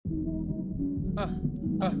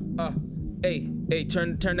Hey,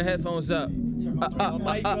 turn the headphones up. Turn my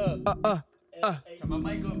mic up. Turn my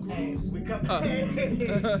mic up, Hey, Cruz. we coming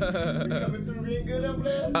through being good up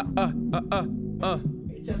there?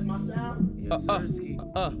 Hey, test my sound. Yes, Sirski.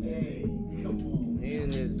 Hey, come on. In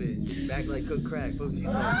this bitch. Back like cook crack. Fuck you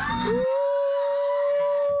talking.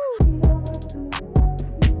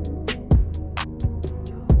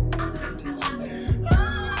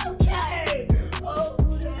 Okay.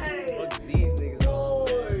 Fuck these niggas all.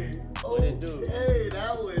 What it do? Hey,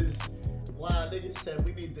 that was wow. Niggas said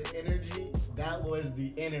we need the energy. That was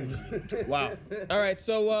the energy. Wow. All right,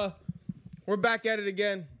 so we're back at it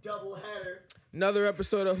again. Double header. Another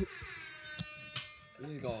episode of. He's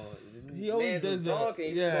just going. He always does that.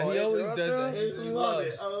 Talking. Yeah, he always does that. I love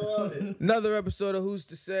it. I love it. Another episode of Who's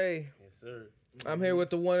to Say. Yes, sir. I'm here with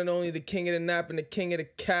the one and only, the king of the nap and the king of the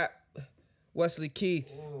cap, Wesley Keith.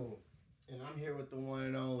 Ooh. And I'm here with the one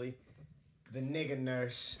and only, the nigga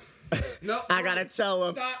nurse. No, I gotta tell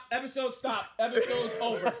him. Stop. Episode stop. Episode's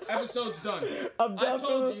over. Episode's done. I'm I told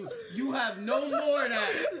definitely- you have no more of that.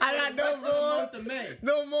 I got for the no rest of the more. month of May.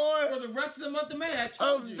 No more. For the rest of the month of May, I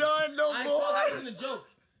told I'm you. done. No I more. told that wasn't a joke.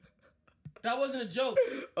 That wasn't a joke.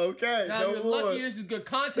 Okay. Now no you're more. lucky this is good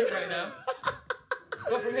content right now.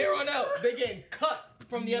 But from here on out, they're getting cut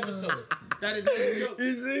from the episode. That is not a joke.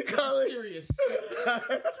 You see, This Colin? is serious.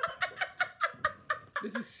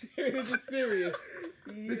 This is serious. This is serious.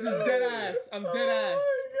 This is dead ass. I'm dead ass.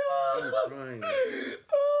 Oh I'm crying. my god.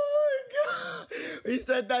 Oh my god. He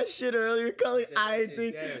said that shit earlier, Cully. said I that didn't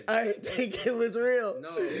think shit dead. I didn't think it was real. No.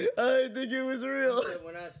 I didn't think it was real. He said,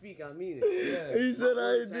 when I speak, I mean it. He said I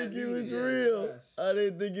whole didn't think time it was meaning it. real. Yes. I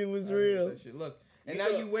didn't think it was I hate real. that shit. Look, and You now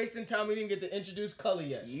thought- you wasting time. We didn't get to introduce Cully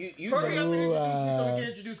yet. You Hurry up and introduce me so Wow. we can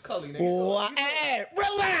introduce Cully, nigga. Boy, hey,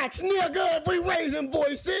 relax, nigga. We raising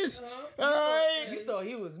voices. All right. You thought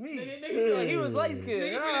he was me. Nigga, You thought he was light skinned.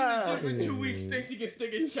 Nigga been in the gym for 2 weeks, thinks he can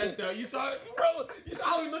stick his chest out. You saw it? You saw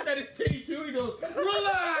how he looked at his titty too? He goes,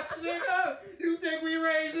 relax, nigga. You think we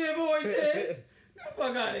raising voices? Get the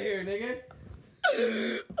fuck out of here,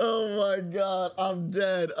 nigga. Oh my god, I'm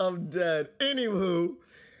dead. I'm dead. Anywho,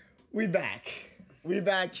 we back. We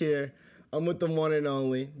back here. I'm with the one and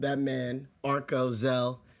only, that man, Arco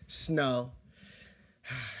Zell Snow.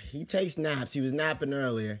 He takes naps. He was napping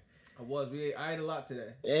earlier. I ate a lot today.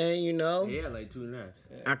 And you know, He had like 2 naps.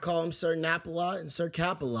 I call him Sir Nap a lot and Sir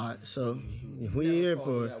Cap a lot. So we here Called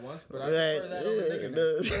for me it. that once, but I prefer that over nigga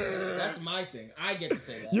names. Yeah. That's my thing. I get to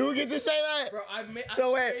say that. You get to say that? Bro, So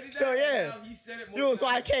I wait, created so that, yeah. and now he said it more You know, than so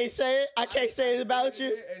I can't say it. I can't say it about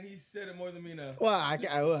you. And he said it more than me now. Well, I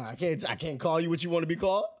can't call you what you want to be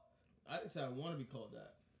called. I didn't say I want to be called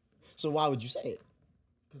that. So why would you say it?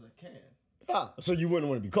 Because I can. Ah, so you wouldn't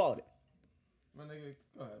want to be called it. My nigga,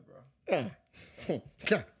 go ahead, bro. Yeah.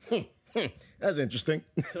 That's interesting.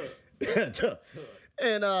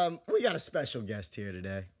 And we got a special guest here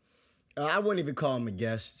today. I wouldn't even call him a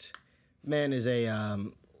guest. Man is a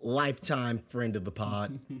lifetime friend of the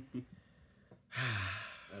pod.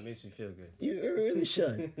 That makes me feel good. You really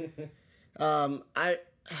should. I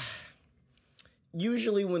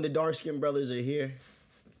usually when the dark skinned brothers are here,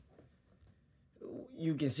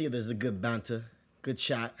 you can see there's a good banter, good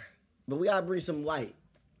shot, but we gotta bring some light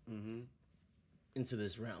into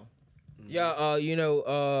this realm. Yeah,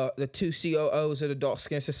 the 2 COOs of the Dark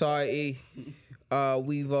Skin Society,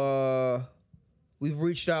 we've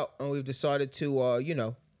reached out and we've decided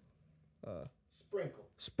to, Sprinkle,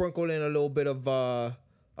 sprinkle in a little bit of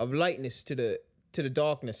lightness to the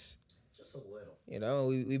darkness. just a little. You know,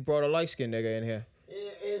 we brought a light skinned nigga in here.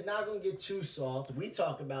 It's not gonna get too soft. We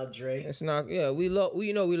talk about Drake. It's not. Yeah, we love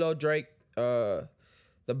Drake. The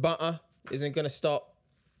banter isn't gonna stop.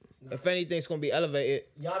 If anything, it's gonna be elevated.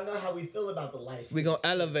 Y'all know how we feel about the lights. We gonna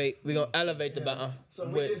elevate the banter. So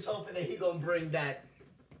we're just hoping that he gonna bring that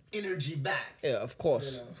energy back. Yeah, of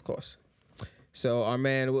course, of course. So our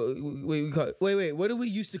man, we call, wait, what do we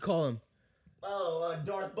used to call him? Oh,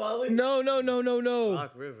 Darth Bully. No.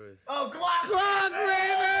 Doc Rivers. Oh, Glock.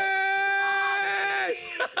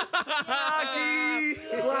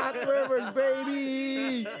 Glock Rivers,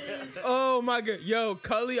 baby. Oh my god, yo,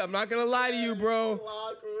 Cully, I'm not gonna lie to you, bro.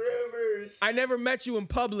 Glock Rivers. I never met you in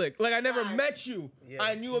public. Like I never Nice. met you. Yeah.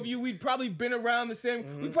 I knew of you. We'd probably been around the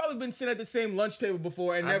same. We'd probably been sitting at the same lunch table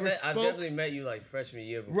before and never I spoke. definitely met you like freshman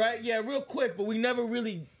year before. Right, yeah, real quick, but we never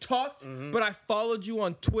really talked. But I followed you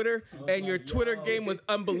on Twitter, and your like, Twitter yo. game was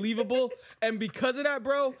unbelievable. And because of that,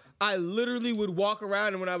 bro, I literally would walk around,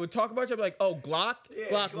 and when I would talk about you, I'd be like, "Oh, Glock Yeah,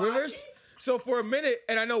 Glock Glocky. Rivers." So for a minute,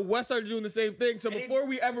 and I know Wes started doing the same thing. So before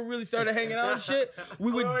we ever really started hanging out and shit,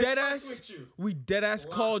 we would already dead fucked with ass. you. We dead ass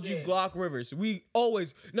Locked called you in. Glock Rivers. We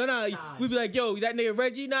always we'd be like, yo, that nigga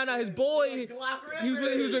Reggie, his boy. Glock He was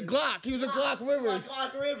Rivers. with Glock. He was with Glock Rivers.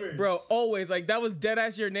 Glock Rivers. Bro, always like that was dead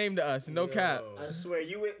ass your name to us. No cap. I swear,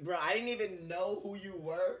 bro, I didn't even know who you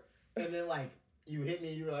were. And then, like, you hit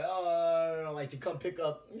me, you were like, oh, like to come pick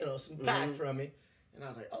up, some pack from me. And I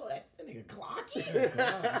was like, oh, that nigga Glock?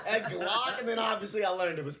 That Glock? And then obviously I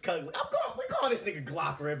learned it was Cugley. We call this nigga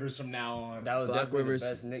Glock Rivers from now on. That was Glock definitely Rivers. the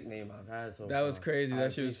best nickname I've had so far. That was crazy.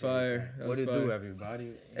 That shit was appreciate fire. that. That What was it fire. do,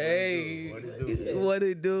 everybody? Hey, What it do? what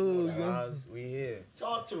it do? Vibes, we here.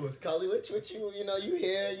 Talk to us, Cully. What you, you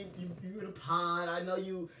here, you in the pod. I know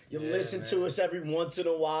you listen to us every once in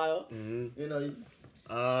a while.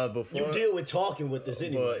 Before You deal with talking with us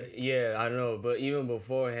anyway. But yeah, I know. But even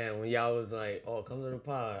beforehand, when y'all was like, "Oh, come to the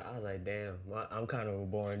pod," I was like, "Damn, I'm kind of a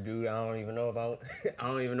boring dude. I don't even know if I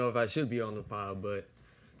don't even know if I should be on the pod." But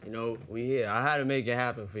we here. I had to make it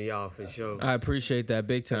happen for y'all for sure. I appreciate that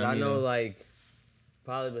big time. I know, like,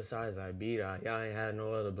 probably besides like B-Dot, y'all ain't had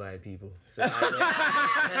no other black people. So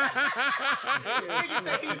Nigga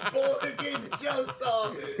said he bored of getting jokes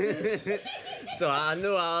off. so I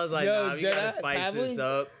knew I was like, Yo, nah, we gotta deadass, spice have this we?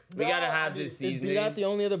 up. We gotta No, have I mean, this Is seasoning. B-Dot the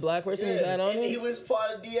only other black person who's had on And he it? was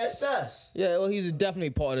part of DSS. Yeah, well, he's definitely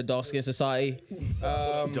part of the dark skin society.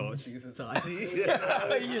 Society.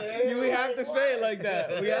 We have to say it like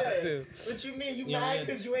that. We have to. What you mean? You Yeah, mad yeah.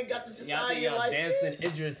 because you ain't got the Y'all society think y'all like dancing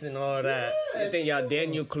Idris and all that. Yeah. You think y'all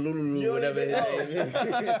Daniel Kalulu, whatever his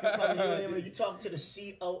name is. You talk to the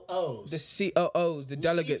COOs. The COOs, the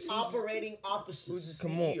delegates. Chief Operating Officers.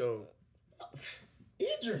 Come on. Yo,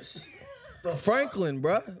 Idris. The Franklin,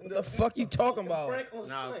 bruh. What the fuck you talking about? Franklin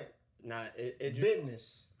Nah. Slint. nah, Idris.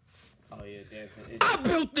 Business. Oh yeah, dancing Idris. I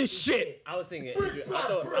built this shit. I was thinking Idris.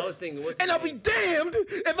 I was thinking what's his And I'll be name? damned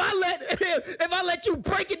if I let you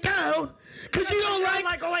break it down, cause you don't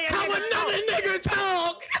like how another nigga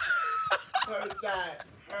talk.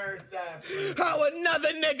 Heard that. How another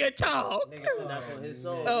nigga talk. Nigga said that from his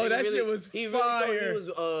soul. Oh, Nigga that really, shit was he really thought fire. he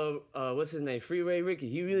was what's his name? Freeway Ricky.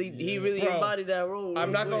 He really Bro, embodied that role.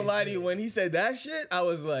 I'm not gonna lie to you. When he said that shit, I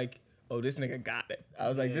was like, oh, this nigga got it. I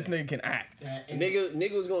was like, this nigga can act.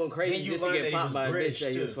 Nigga was going Then crazy you just to learn get that he popped was by a British, bitch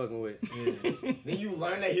that he was too. fucking with. Then you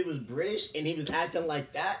learn that he was British and he was acting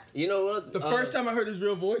like that. You know what? The first time I heard his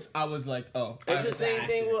real voice, I was like, oh. It's the same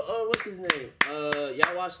thing with what's his name?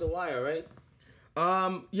 Y'all watched The Wire, right?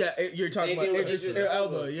 Yeah, you're talking Same about thing with Idris Idris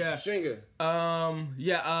Elba, yeah. Stringer.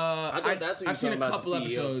 Yeah. I thought that's what you I've seen a talking about, couple the CEO.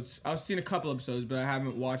 episodes. I've seen a couple episodes, but I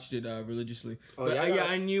haven't watched it religiously. Oh, But yeah, yeah,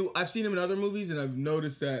 I- I knew I've seen him in other movies, and I've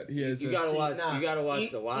noticed that he has. You gotta watch. Nah, You gotta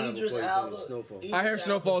watch The Wire Idris before you Elba- finish Snowfall. Idris I hear Elba's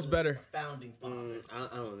Snowfall's a better. Founding father.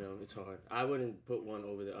 I don't know. It's hard. I wouldn't put one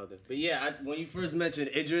over the other. But yeah, when you first mentioned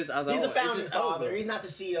Idris, I was like, He's a oh, founding Idris father. Elba. He's not the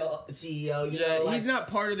CEO. You Yeah, know, he's not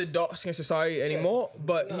part of the dark skin society anymore,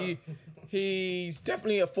 but he's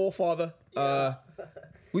definitely a forefather.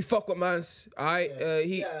 We fuck with man's. We've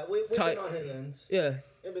been on his ends. yeah,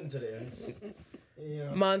 We've been to the ends.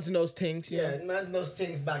 Yeah. man's knows things. Yeah, Yeah, man's those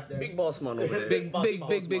things back then. Big boss man over there. big boss man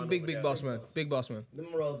over big there. boss man. Big boss man.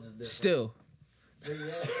 Them roads is different. Still. But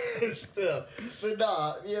yeah, still. But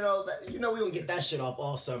nah, we don't get that shit off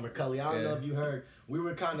all summer, Cully. I don't know if you heard. We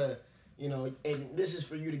were kind of, and this is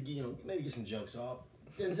for you to, maybe get some jokes off.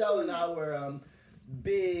 Denzel and I were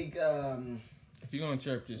big, If you're gonna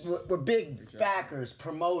chirp, just we're big backers,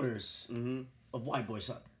 promoters of White Boy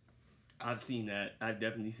Son. I've seen that. I've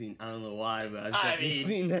definitely seen. I don't know why, but I've I definitely mean-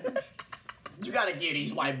 seen that. You gotta get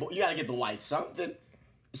these white boys. You gotta get the white something.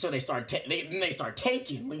 So they start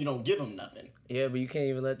taking when you don't give them nothing. Yeah, but you can't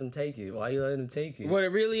even let them take it. Why you letting them take it? what it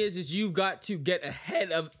really is you've got to get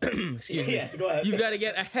ahead of. Excuse me. Yes, go ahead. You've got to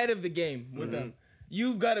get ahead of the game with them.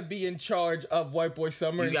 You've got to be in charge of White Boy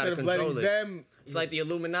Summer You gotta instead of letting control it. them. It's like the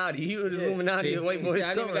Illuminati. You the Illuminati, See, the white boy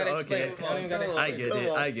I don't even summer. gotta Okay, explain. I don't even gotta Come explain. I get Come it.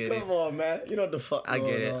 on, I get it. Come on, man. You know what the fuck I get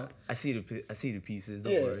going it. on. I see the pieces.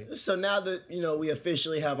 Don't worry. Yeah. So now that we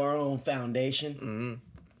officially have our own foundation,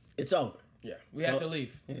 it's over. Yeah, we have to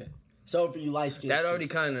leave. Yeah. It's over for you light skinned. That already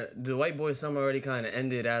kind of the white boy summer already kind of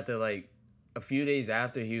ended after like a few days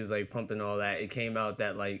after he was like pumping all that. It came out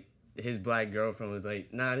that like his black girlfriend was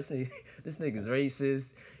like, nah, this nigga's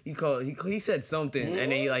racist. He said something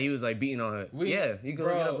and then he was like beating on her. Yeah, you can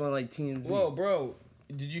look it up on like TMZ. Whoa, bro,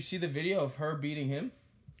 did you see the video of her beating him?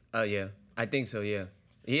 Yeah, I think so. Yeah.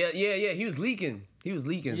 He was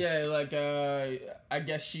leaking. Yeah, like I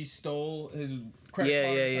guess she stole his credit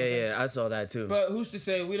card. or something. Yeah. I saw that too. But who's to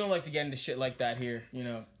say we don't like to get into shit like that here,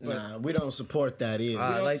 But Nah, we don't support that either.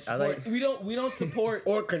 I like- we don't support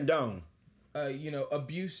or condone.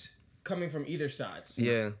 abuse coming from either sides.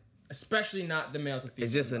 Yeah, Especially not the male to female.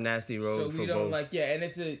 it's just a nasty road So for we don't both. like, yeah, and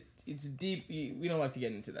it's deep. We don't like to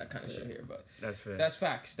get into that kind of shit here, but That's fair. that's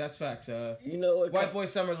facts. That's facts. You know what? White boy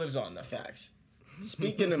summer lives on though. Facts.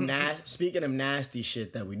 Speaking of nasty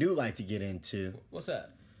shit that we do like to get into, What's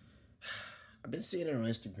that? I've been seeing it on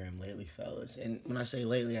Instagram lately, fellas. And when I say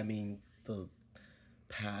lately, I mean the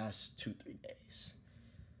past 2-3 days.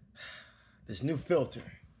 This new filter.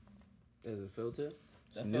 There's a filter.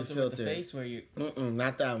 That new filter with the filter. face where you.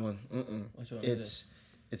 Not that one. Which one is It's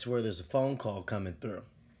it's where there's a phone call coming through.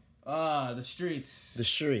 The streets. The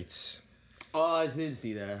streets. Oh, I did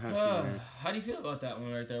see that. I have seen that. How do you feel about that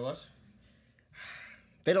one right there, Wes?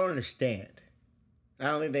 They don't understand. I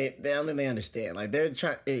don't think they understand. Like they're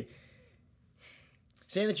trying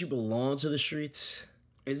saying that you belong to the streets.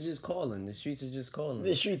 It's just calling. The streets are just calling.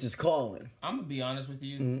 The streets is calling. I'm gonna be honest with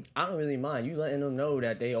you. I don't really mind. You letting them know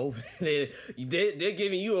that they open. They're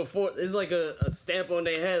giving you a It's like a stamp on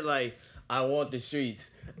their head. Like, I want the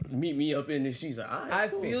streets. Meet me up in the streets. Like, all right, I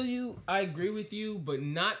cool. feel you. I agree with you, but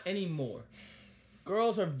not anymore.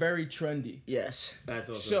 Girls are very trendy. Yes. That's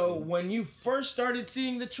also So true. when you first started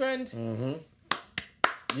seeing the trend,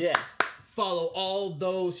 Yeah. follow all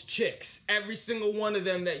those chicks. Every single one of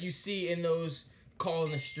them that you see in those call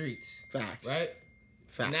in the streets. Facts. Right?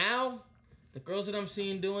 Facts. Now, the girls that I'm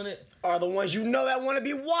seeing doing it, are the ones you know that want to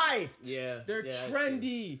be wifed. Yeah, they're yeah, that's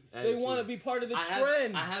trendy. That They is want to true. be part of the I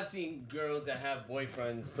trend. have seen girls that have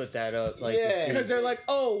boyfriends put that up. Like, Yeah. Because they're like,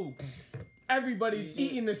 oh, everybody's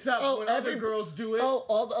eating this up Oh, when other every- girls do it. Oh,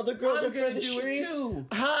 all the other girls I'm are gonna in the do it streets. too.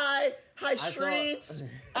 Hi saw- streets.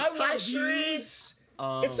 I want Hi views. streets.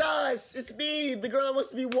 Um, It's us. It's me, the girl that wants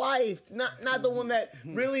to be wifed, not the one that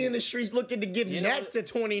really in the streets looking to give You know- neck to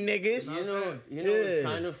 20 niggas. You know Yeah. what's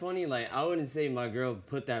kind of funny? Like, I wouldn't say my girl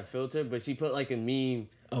put that filter, but she put like a meme.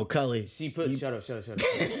 Oh, Cully. She put shut up. She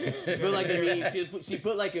put like a meme. She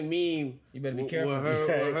put like a meme. You better be careful. With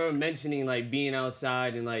her mentioning like being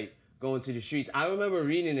outside and like going to the streets. I remember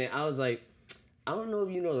reading it. I was like, I don't know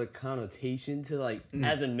if you know the connotation to like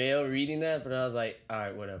as a male reading that, but I was like, all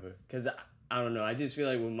right, whatever. Because I don't know. I just feel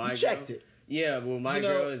like with my checked girl, it. Yeah, well, my You know-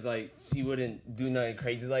 girl is like she wouldn't do nothing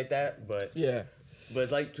crazy like that, but Yeah.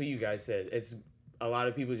 But like what you guys said, it's a lot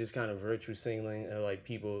of people just kind of virtue signaling and like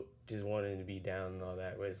people just wanting to be down and all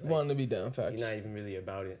that. Where it's like, Wanting to be down, facts. you're not even really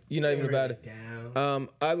about it. You're not even about it. Down.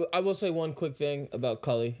 I will say one quick thing about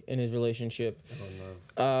Cully and his relationship.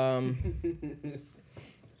 Oh no.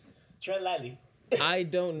 Tread lightly. I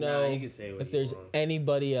don't know you can say what if you there's want.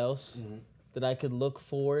 anybody else that I could look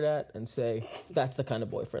forward at and say, that's the kind of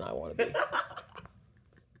boyfriend I want to be.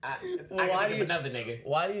 why do you- another nigga?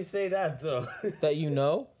 Why do you say that though? That you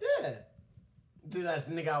know? Yeah. Dude, that's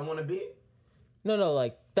the nigga I want to be. No,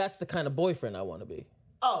 like, that's the kind of boyfriend I want to be.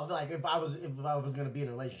 Oh, like if I was gonna be in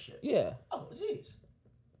a relationship. Yeah. Oh, jeez.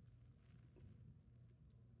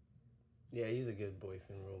 Yeah, he's a good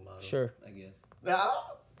boyfriend role model. Sure. I guess. No,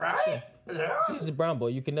 right? Yeah. He's a brown boy.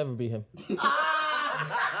 You can never be him. No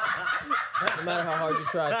matter how hard you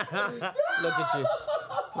try. Look at you.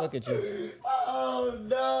 Look at you. Oh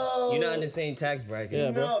no. You're not in the same tax bracket.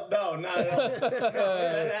 Yeah, bro. No, not at all.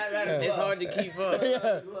 That is It's well. hard to keep up.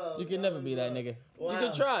 Yeah. You can never be that nigga. Wow. You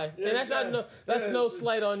can try. Yeah, and that's you not can. that's no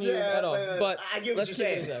slight on you at all. But I get what let's you're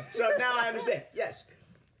keep it saying. as that. So now I understand. Yes,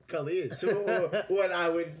 Cully is. So what I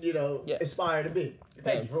would, Yeah. aspire to be.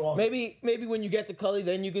 Thank you for walking. Maybe when you get to Cully,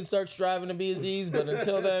 then you can start striving to be Aziz. But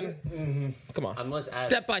until then, come on. I must ask.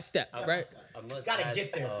 Step by step, right? I must Gotta ask,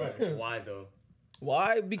 get there first. Why though?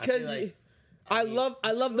 Why? Because like- I love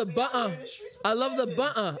the be out button. here in the streets with I love the niggas.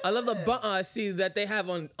 button. I love the Yeah. button I see that they have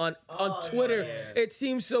on Twitter. yeah. It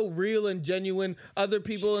seems so real and genuine. Other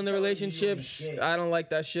people in the telling you relationships, shit. I don't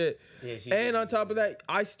like that shit. Yeah, she And did. on top of that,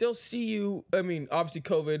 I still see you. I mean, obviously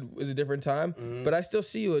COVID was a different time, but I still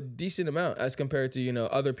see you a decent amount as compared to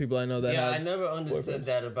other people I know that Yeah, have. I never understood boyfriends.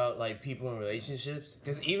 that about like people in relationships.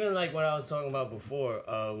 Because even like what I was talking about before,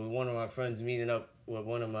 with one of my friends meeting up with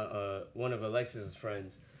one of Alexis's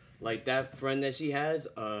friends, like that friend that she has,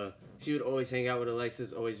 she would always hang out with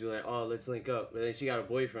Alexis, always be like, "Oh, let's link up." But then she got a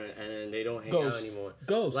boyfriend, and then they don't hang out Ghost. anymore.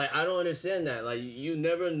 Ghost. Like I don't understand that. Like you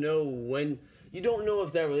never know when. You don't know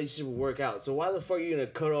if that relationship will work out. So why the fuck are you gonna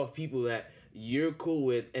cut off people that you're cool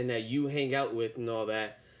with and that you hang out with and all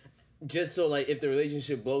that? Just so like if the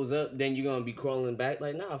relationship blows up, then you're gonna be crawling back.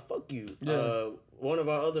 Like, nah, fuck you. Yeah. One of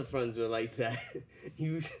our other friends were like that.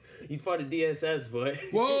 He's part of DSS, but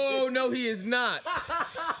Whoa, no, he is not.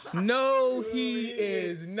 No, he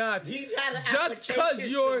is not. He's had an Just because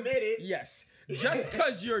application you're submitted. yes, just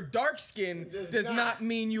because you're dark skinned does not. not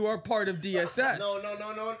mean you are part of DSS.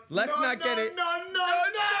 No. Let's not get it. No.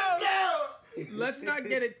 let's not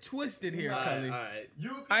get it twisted here, Cully. All right.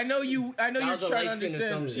 I know you're was a trying to light-skinned understand.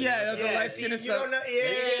 assumption. Yeah, that was a light see, skin you don't know. Let me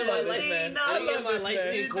get my light- man. let me get my light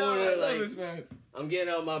skin corner. I love Like, this, man. I'm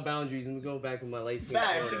getting out my boundaries and we go back with my light skin.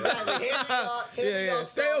 Facts, corner. exactly. Yeah.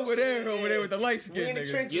 Stay over there with the light We in skin, the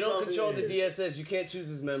nigga. trenches. You don't over control there. the DSS. You can't choose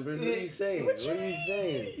his members. What are you saying? What are you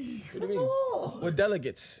saying? What do you mean? We're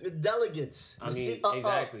delegates. The delegates. I mean,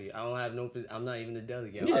 exactly. I don't have no. I'm not even a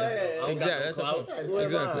delegate. Yeah, I don't got no exactly. clout. That's Who am I?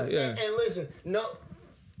 exactly. Yeah. And listen,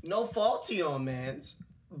 no fault to your man's,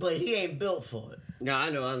 but he ain't built for it. No,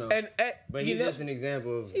 I know. And But you he's know, just an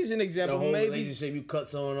example of he's an the example. whole Maybe. relationship. You cut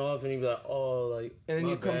someone off and you be like, oh, like, And then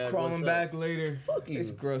my you come bad, crawling what's back up? later. Fuck you.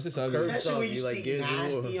 It's gross. It's Curb ugly. Curb Especially when you you like speak Gears of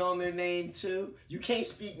nasty War. on their name too. You can't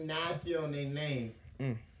speak nasty on their name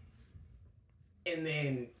and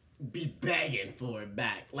then be begging for it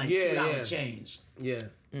back like $2 change. Yeah,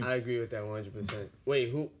 I agree with that 100%.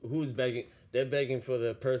 Wait, who's begging? They're begging for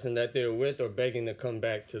the person that they're with, or begging to come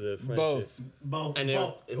back to the friendship. Both. And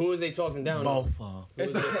who is they talking down? on? Both of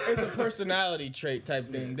It's a personality trait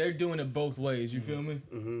type thing. They're doing it both ways. You feel me?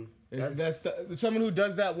 Mm-hmm. That's someone who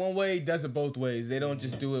does that one way does it both ways. They don't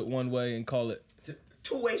just do it one way and call it.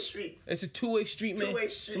 Two-way street. It's a two-way street, man. Two-way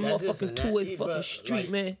It's a street. That's just motherfucking a two-way nasty, fucking but, street, like,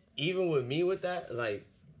 man. Even with me with that, like,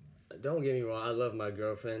 don't get me wrong, I love my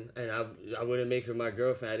girlfriend, and I wouldn't make her my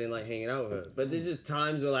girlfriend. I didn't like hanging out with her. But there's just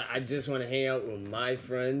times where, like, I just want to hang out with my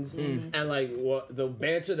friends, and, like, what the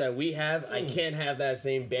banter that we have, I can't have that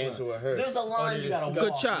same banter with her. There's a line Or you gotta discuss-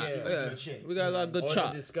 Good walk. chop. Yeah. Yeah. Good shit. We got a lot of good Or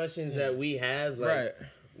chop. the discussions that we have, like,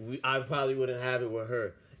 Right. I probably wouldn't have it with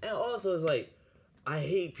her. And also, it's like, I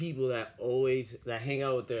hate people that hang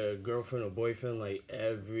out with their girlfriend or boyfriend like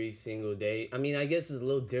every single day. I mean, I guess it's a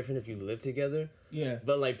little different if you live together. Yeah.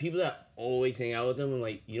 But like people that always hang out with them, and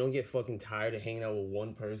like you don't get fucking tired of hanging out with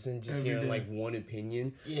one person, just Every hearing day. like one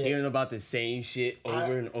opinion, Yeah. hearing about the same shit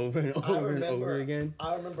over and over and over and over again.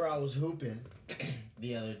 I remember I was hooping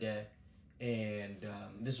the other day, and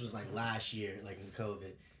this was like last year, like in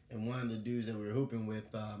COVID. And one of the dudes that we were hooping with,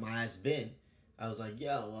 I asked Ben. I was like,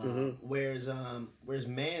 "Yo, where's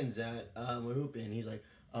Mans at? We're hooping." And he's like,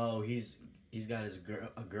 "Oh, he's got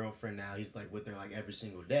a girlfriend now. He's like with her like every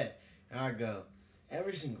single day." And I go,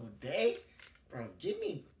 "Every single day, bro? Give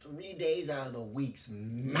me 3 days out of the week's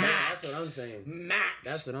max." That's what I'm saying. Max.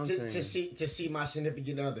 That's what I'm saying. To see my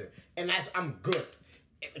significant other, and I'm good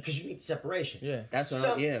because you need separation. Yeah. That's what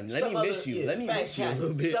Let me miss you. Let me miss you a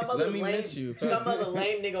little bit. Let me miss you. Some other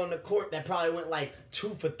lame nigga on the court that probably went like 2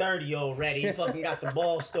 for 30 already. He fucking got the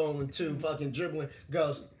ball stolen too. Fucking dribbling.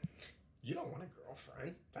 Goes, "You don't want a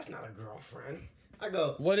girlfriend. That's not a girlfriend." I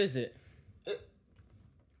go, What is it?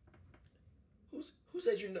 "Who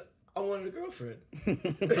said you know? I wanted a girlfriend."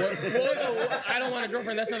 I don't want a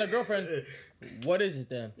girlfriend. That's not a girlfriend. What is it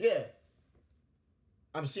then? Yeah.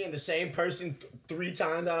 I'm seeing the same person 3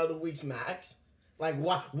 times out of the week's max. Like,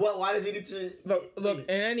 why does he need to... Look, in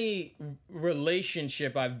any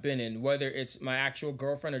relationship I've been in, whether it's my actual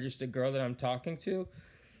girlfriend or just a girl that I'm talking to,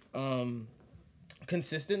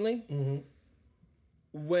 consistently,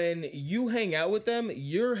 when you hang out with them,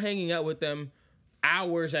 you're hanging out with them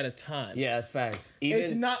hours at a time. Yeah, that's facts.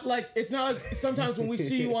 It's not like sometimes when we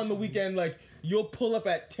see you on the weekend, like you'll pull up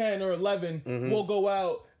at 10 or 11, we'll go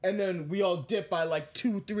out, and then we all dip by like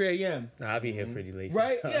 2, 3 a.m. I'll be here pretty late.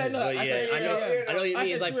 Right? sometimes. Yeah, no, But I said, I know what you I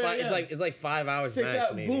mean. It's said like 3 a.m. it's like 5 hours 6 max,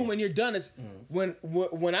 out, maybe. boom, and you're done. It's when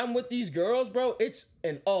I'm with these girls, bro, it's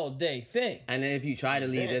an all day thing. And then if you try to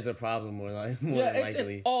leave, there's a problem more than Yeah, it's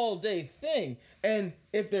likely. an all day thing. And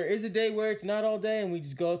if there is a day where it's not all day and we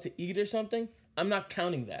just go out to eat or something, I'm not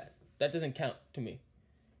counting that. That doesn't count to me.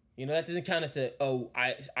 You know, that doesn't count as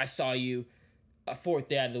I saw you a 4th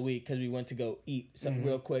day out of the week because we went to go eat something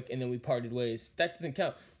real quick and then we parted ways. That doesn't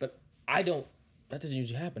count. But that doesn't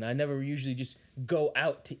usually happen. I never usually just go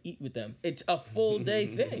out to eat with them. It's a full day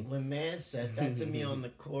thing. When man said that to me on the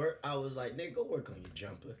court, I was like, "Nigga, go work on your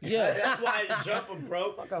jumper." Yeah. That's why you jumping,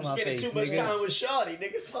 bro. out You my spending face, too much nigga. time with Shawty,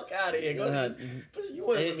 nigga. Fuck out of here. You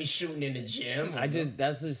wasn't with me shooting in the gym.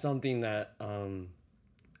 That's just something that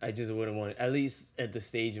I just wouldn't want, at least at the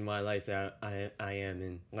stage in my life that I am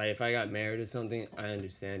in. Like, if I got married or something, I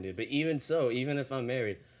understand it. But even so, even if I'm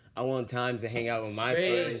married, I want time to hang out with my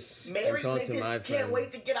friends and Married talk to my niggas friends. can't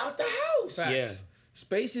wait to get out the house. Facts. Yeah.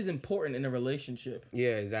 Space is important in a relationship.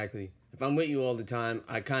 Yeah, exactly. If I'm with you all the time,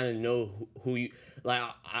 I kind of know who you, like,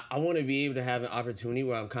 I want to be able to have an opportunity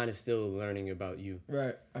where I'm kind of still learning about you.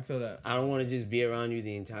 Right. I feel that. I don't want to just be around you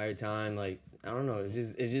the entire time. Like, I don't know.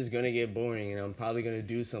 It's just gonna get boring, and I'm probably gonna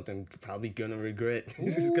do something. Probably gonna regret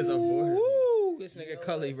because I'm bored. Woo! This nigga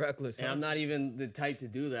Cully reckless. And I'm not even the type to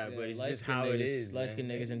do that, but it's just how it is. Light skin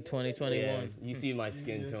man. niggas in 2021. Yeah, you see my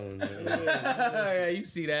skin tone. Man. Yeah, you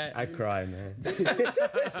see that. I cry, man.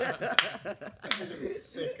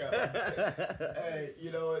 Sicko. Hey,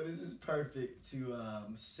 you know what? This is perfect to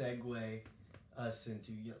segue us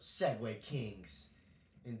into, segue kings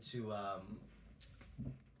into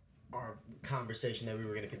our conversation that we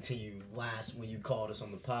were going to continue last when you called us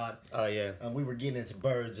on the pod. Oh yeah. We were getting into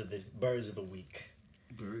birds of the week.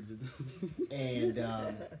 Birds. And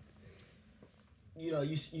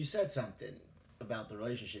you said something about the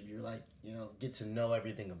relationship. You're like, get to know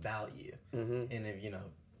everything about you. Mm-hmm. And if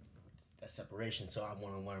that separation, so I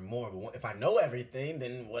want to learn more. But if I know everything,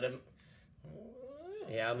 then what am?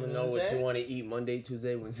 Yeah, I'm gonna You know know what I'm what you saying? want to eat Monday,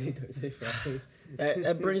 Tuesday, Wednesday, Thursday, Friday.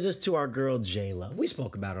 That brings us to our girl J-Lo. We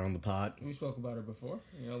spoke about her on the pod. We spoke about her before.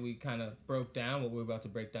 We kind of broke down what we're about to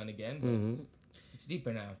break down again. But Mm-hmm. it's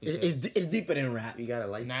deeper now. It's deeper than rap. You got a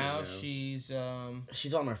license Now she's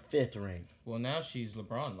She's on her 5th ring. now she's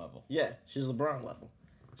LeBron level. Yeah, she's LeBron level.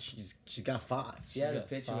 She's got 5. She had a got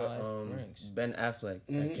picture 5 of rings. Ben Affleck that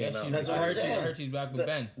Mhm. came out. That's what I I'm heard, saying. I heard she's back with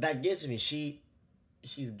Ben. That gets me.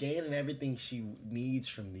 She's gaining everything she needs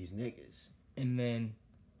from these niggas, And then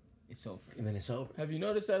it's over. and then it's over. Have you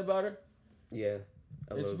noticed that about her? Yeah.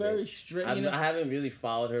 a It's little very bit. straight. I haven't really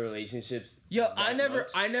followed her relationships. Yo, that much.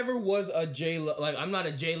 I never was a J-Lo, like, I'm not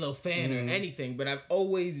a J-Lo fan or anything, but I've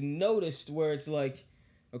always noticed where it's like,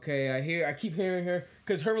 okay, I keep hearing her,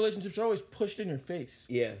 because her relationships are always pushed in your face.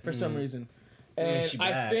 Yeah. For some reason. Yeah, And she I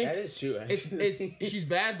bad. think That is true. it's Actually. she's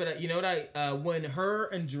bad, but you know what, when her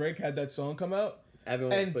and Drake had that song come out,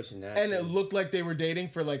 Everyone was and, pushing that. and it too. looked like they were dating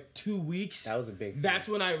for like 2 weeks. That was a big. That's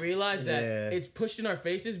when I realized that Yeah. it's pushed in our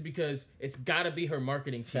faces because it's got to be her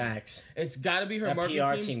marketing team. Facts. It's got to be her That marketing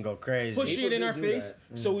PR team. team go crazy. Push People it in do our do face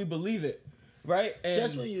that. so we believe it, right? And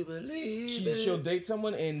Just when you believe it. she'll date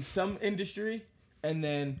someone in some industry, and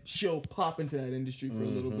then she'll pop into that industry for a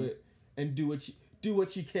little bit and do what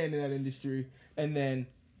she can in that industry, and then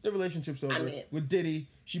the relationship's over. mean- With Diddy,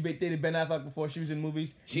 she dated Ben Affleck before she was in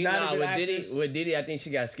movies. She Not a nah good with actress. Diddy. I think she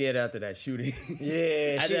got scared after that shooting.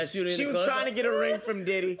 Yeah, After that shooting in she the was club. trying to get a ring from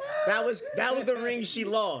Diddy. That was the ring she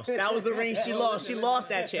lost. That was the ring she lost. She lost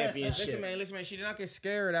that championship. Listen, man. She did not get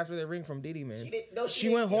scared after the ring from Diddy, man. She She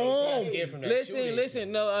went home. scared from that Listen,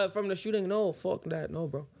 shooting. No, from the shooting. No, fuck that. No,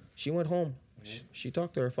 bro. She went home. She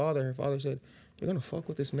talked to her father. Her father said, "You're gonna fuck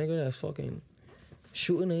with this nigga that's fucking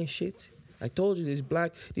shooting and shit. I told you, these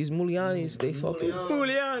Mulianis, they fucking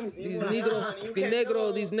Julian. these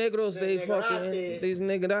negros, they fucking these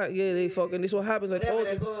niggas. Yeah, they fucking. This is what happens. I told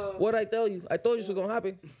you. What I tell you? I told you this was gonna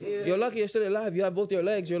happen. You're lucky you're still alive. You have both your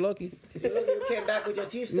legs. You're lucky. You came back with your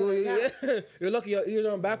teeth still intact. Yeah, you're lucky. Your ears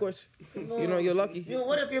aren't backwards. You're lucky.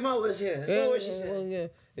 What if your mom was here? Yeah, What would she say?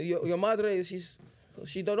 yeah. Your madre,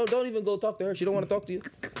 she don't even go talk to her. She don't want to talk to you.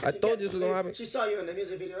 I told you this was gonna happen. She saw you in the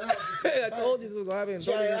music video. I told you this was gonna happen. Don't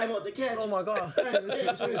Yeah, even- I want the catch. Oh my god.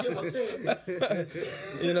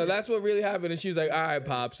 That's what really happened. And she was like, "All right,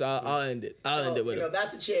 pops, I'll end it. I'll end it with him."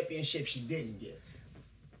 That's the championship she didn't get.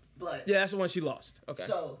 But Yeah, that's the one she lost. Okay.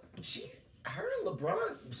 so her and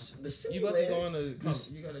LeBron, the You about to go on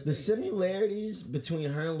similarities, you gotta the similarities between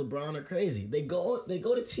her and LeBron are crazy. They go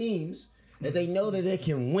to teams that they know that they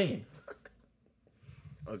can win,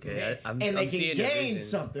 Okay, I'm and they seeing can the gain vision.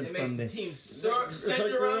 something They from make the this. team Circle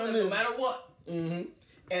center around around them them. no matter what.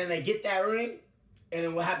 And they get that ring, and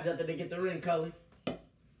then what happens after they get the ring, Cully?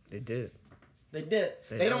 They did. They did.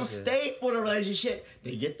 They don't stay for the relationship.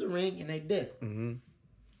 They get the ring and they did. Mm-hmm.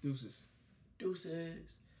 Deuces. Deuces.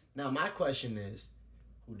 Now my question is,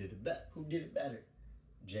 who did it better? Who did it better,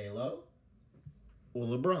 J-Lo or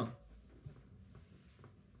LeBron?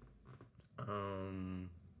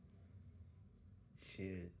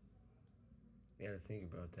 Shit. You gotta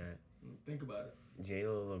think about that. Think about it.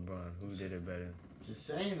 J-Lo, LeBron, who did it better? Just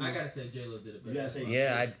saying. I gotta say J-Lo did it better. You gotta say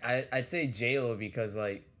Yeah, I'd say J-Lo because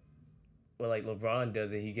like LeBron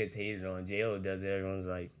does it, he gets hated on. J-Lo does it, everyone's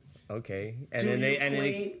like, okay, and Do then you,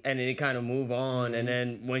 queen? they kind of move on, and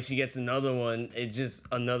then when she gets another one, it's just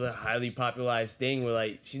another highly popularized thing where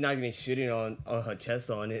like she's not getting shitted on her chest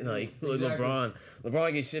on it like Exactly.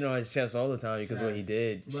 LeBron gets shit on his chest all the time because of what he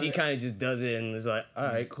did. She Right. kind of just does it and it's like, all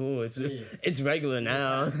right, cool, it's Yeah. it's regular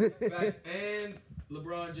now. Facts. And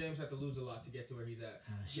LeBron James had to lose a lot to get to where he's at.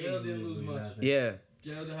 J-Lo didn't lose much. Yeah.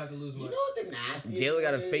 J-Lo don't have to lose You know much. what the nastiest J-Lo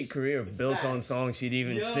got a one fake is? career built on Facts. songs she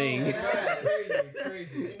didn't even Yo, sing. right,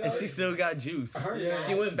 crazy. You know, And she still got juice. Her Yeah.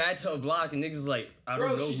 She went back to her block and niggas was like, I don't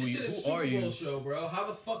Bro, know she who just you, did a who Super are you? Bowl show, bro. How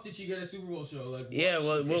the fuck did she get a Super Bowl show? Like, Yeah,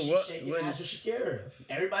 well, Because what, she's shaking what, ass with Shakira.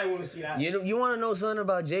 Everybody want to see that. you want to know something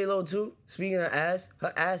about J-Lo too? Speaking of ass,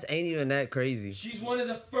 her ass ain't even that crazy. she's one of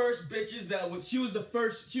the first bitches that was. She was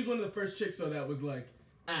one of the first chicks though that was like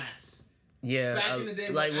ass. Yeah, Back in the day,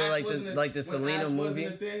 like when when ass like wasn't the a- like the when Selena ass wasn't movie.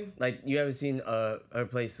 a thing. Like you ever seen her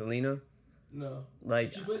play Selena? No. Like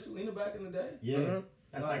Did she play Selena back in the day? Yeah, Mhm.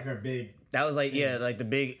 that's like her big. that was like like the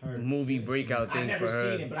big Her- movie breakout I've thing never for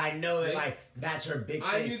her. seen it, but I know that See? like that's her big thing.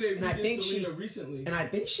 I knew they and I think redid she Selena recently. and I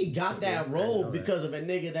think she got that I role know that. because of a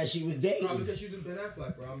nigga that she was dating. Probably because she was in Ben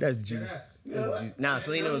Affleck, bro. I'm That's dead juice. ass. That's juice. Nah, Yeah,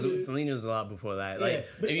 Selena was yeah. Selena was a lot before that. Yeah, Like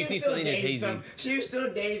but if she you was see still Selena's dating hazy. she was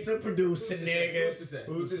still dating some producer nigga. Who's to say?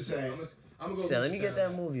 Who's to say? I'm gonna go. So let who's me to get say that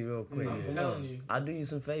on movie real quick. I'm Come telling on. you. I'll do you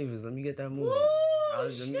some favors. Let me get that movie. Woo,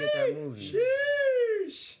 Let me get that movie.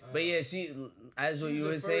 Sheesh. But yeah, she as what She you were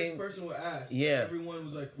was the saying. first person with ass. Yeah. Everyone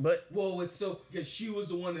was like, But whoa, it's so, because she was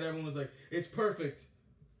the one that everyone was like, it's perfect.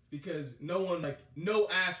 Because no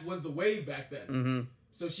ass was the wave back then. mhm.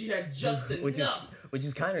 So she had just which enough.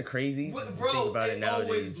 is kind of crazy. Bro, to think about it always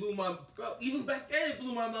nowadays. blew my, bro, even back then it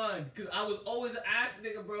blew my mind. Because I was always an ass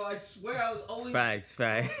nigga, bro. I swear I was always. Facts.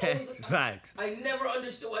 Facts. I never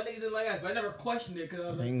understood why niggas didn't like ass, but I never questioned it because I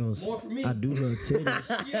was like, Angles. more for me. I do love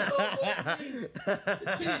titties. You know, more for me.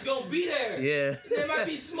 The titties gonna be there. Yeah. They might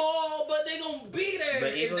be small, but they gonna be there.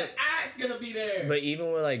 But Is even- the ass gonna be there? But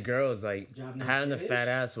even with like girls, like Job not having a finished? fat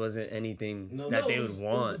ass wasn't anything No, that No, they it would was-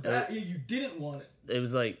 want. It was yeah, you didn't want it. It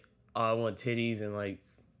was like, oh, I want titties and like,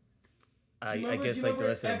 I Do you remember- guess do you like the remember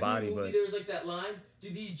rest of the every body, movie but there was like that line, do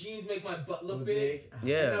these jeans make my butt look Look big? big. And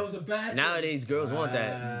yeah. that was a bad thing. Nowadays, girls want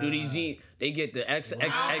that. Do these jeans? They get the How XXXX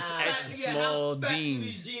fat- yeah, small how fat do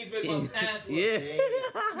these jeans. jeans make my ass look? Yeah.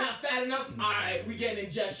 Not fat enough? Alright, we getting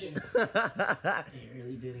injections. They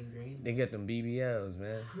really did in green. They get them BBLs,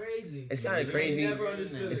 man. Crazy. It's kind of Yeah, crazy. I never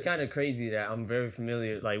understood It's it. kind of crazy that I'm very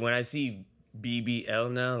familiar. Like when I see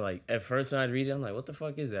BBL now, like at first when I read it, I'm like, what the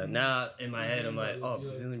fuck is that? Now in my head, I'm like, oh,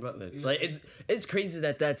 Brazilian Butler. Yeah. Like it's crazy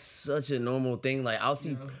that that's such a normal thing. Like I'll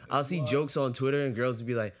see Yeah, jokes on Twitter and girls will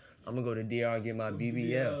be like, I'm gonna go to DR and get my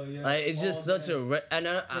BBL. yeah. Like it's just All such a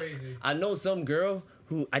and Crazy. I know some girl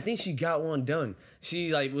who I think she got one done.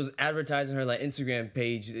 She like was advertising her like Instagram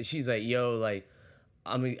page. She's like, yo, like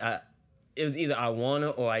it was either I wanna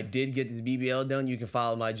or I did get this BBL done. You can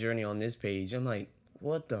follow my journey on this page. I'm like,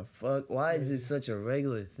 what the fuck? Why is this such a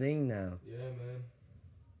regular thing now? Yeah, man.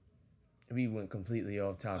 We went completely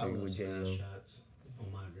off I topic love with smash J-Lo. shots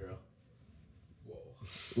on my girl. Whoa.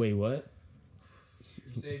 Wait, what?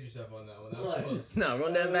 You saved yourself on that one. That What? was close. No,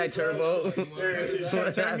 run that back, Turbo. You wanna press it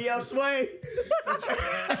back? Turn me up, Sway.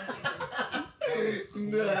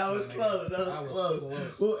 No, that was close. That was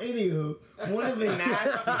close. Well, anywho, one of the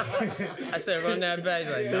nasty. I said run that back.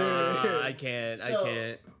 He's like, nah, I can't. I So,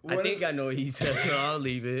 can't. I what think if- I know what he said, so I'll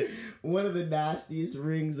leave it. One of the nastiest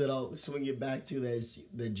rings that I'll swing it back to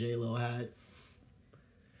that J Lo had.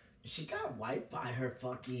 She got wiped by her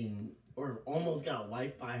fucking, or almost got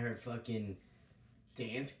wiped by her fucking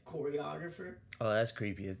dance choreographer Oh, that's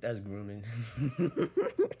creepy. That's grooming.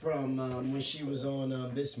 from when she was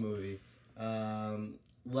on this movie,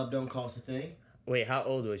 Love Don't Cost a Thing. Wait, how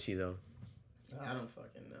old was she though? I don't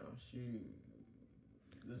fucking know.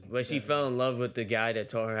 But she fell in love with the guy that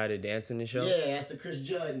taught her how to dance in the show. Yeah, that's the Chris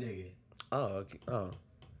Judd nigga. Oh, okay. Oh.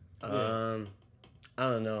 Yeah. I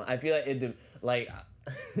don't know. I feel like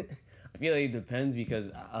I feel like it depends because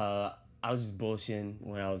I was just bullshitting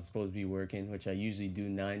when I was supposed to be working, which I usually do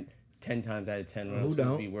 10 times out of 10 when I'm Who supposed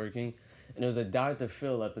don't? to be working. And it was a Dr.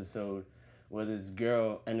 Phil episode where this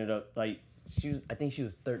girl ended up like I think she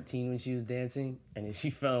was 13 when she was dancing, and then she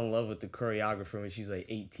fell in love with the choreographer when she was like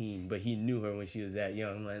 18, but he knew her when she was that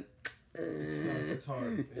young. I'm like, It's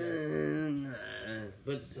hard. Yeah. nah.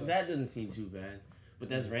 But that doesn't seem too bad. But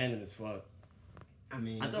that's random as fuck. I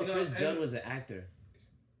mean, I thought You know, Chris Judd and- was an actor.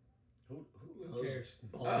 who Who cares?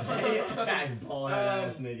 Bald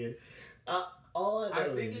ass nigga. All I I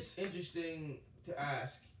know think is it's interesting to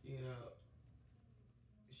ask, you know,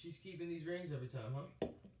 she's keeping these rings every time, huh?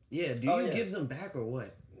 Yeah, do Oh, you yeah. give them back or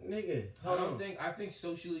what? nigga. I think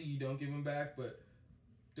socially you don't give them back, but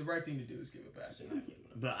the right thing to do is give it back.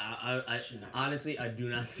 But I Should not. honestly, I do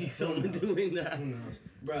not see someone doing that. Who knows?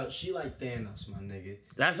 Bro, she like Thanos, my nigga.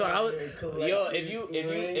 That's why I was. Collect Yo,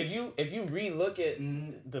 rings. if you relook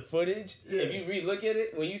at the footage, Yeah. if you relook at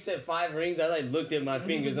it, when you said 5 rings, I like looked at my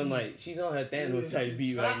fingers. I'm like, she's on her Thanos type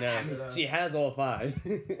beat right now. She has all 5.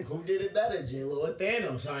 Who did it better, J-Lo or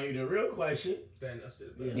Thanos? Are you the real question? Thanos did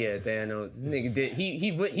it better. Yeah, Thanos. Nigga did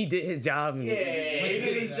he did his job. And Yeah, he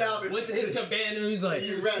did his job. Went to his cabana and he's like,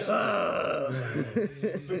 He rested. "Ugh."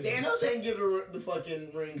 But Thanos ain't give the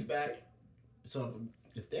fucking rings back. So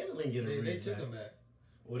if Thanos ain't give the They rings took back, him back.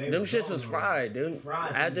 well, they Them was shits gone was already. fried, dude.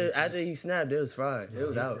 Fried them After bitches. he snapped, it was fried. It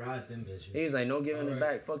was They out. fried them bitches. He was like, no giving it Alright.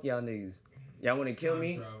 back. Fuck y'all niggas. Y'all want to kill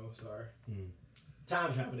me? Time travel, sorry.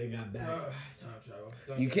 Time travel they got back. Time travel.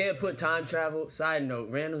 Don't You get can't me put started. time travel. Side note,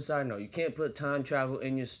 random side note. You can't put time travel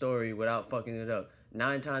in your story without fucking it up.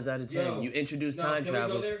 9 times out of 10, Yo, you introduce No, time can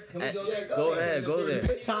travel. we go there? Can we at- go there? Go ahead, go there.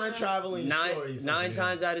 Put time travel in your story. you Nine fucking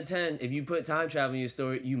times out of 10, if you put time travel in your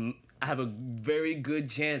story, you have a very good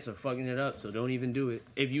chance of fucking it up. So don't even do it.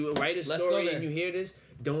 If you write a Let's go story there. and you hear this,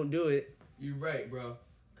 don't do it. You're right, bro.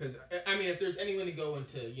 Because, I mean, if there's anyone to go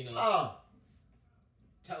into, Oh,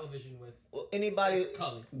 television with, well, anybody it's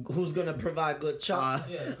Cully. who's gonna provide good chop?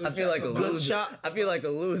 Yeah, good I feel like a job. Good loser. shot. I feel like a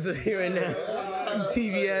loser here and now. You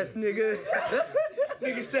TV ass nigga.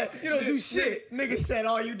 Nigga said You don't do shit. Nigga said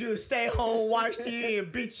all you do is stay home, watch TV,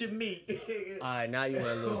 and beat your meat. Alright, now you went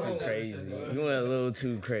a little too Never crazy. said that. You went a little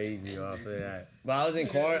too crazy off of that. But I was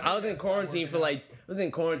in quarantine for like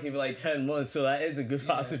 10 months, so that is a good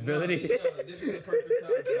possibility. No, this is the perfect time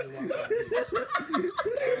to really walk out here.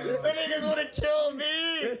 The niggas wanna kill me.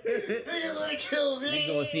 Niggas wanna kill me. He's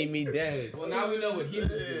gonna see me dead. Well, now we know what he was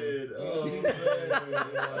doing.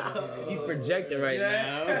 He's projecting right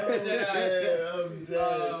now. I'm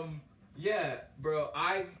dead. Yeah, bro.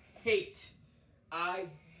 I hate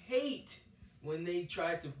when they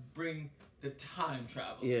try to bring the time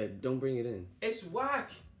travel. Yeah, don't bring it in. It's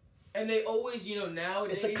whack. And they always,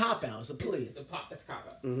 nowadays. It's a cop out. It's a plea. It's a cop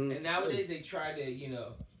out. Mhm. And nowadays they try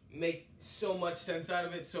to, make so much sense out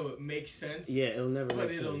of it so it makes sense. Yeah, it'll never But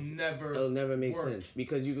make it'll sense. never. It'll never make work. sense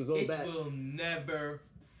because you could go It back. will never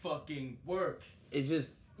fucking work. It's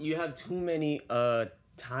just you have too many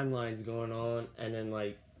timelines going on, and then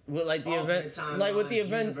like with like the Alternate event, like with the timelines,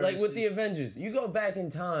 event, like with the universes. Avengers, you go back in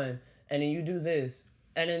time, and then you do this,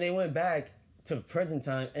 and then they went back to present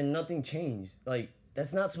time, and nothing changed. Like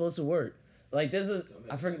that's not supposed to work. Like there's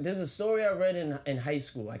a story I read in high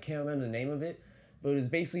school. I can't remember the name of it, but it was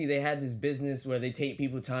basically they had this business where they take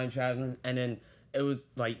people time traveling, and then it was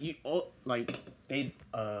like they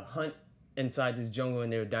hunt inside this jungle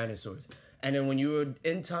and there were dinosaurs. And then when you were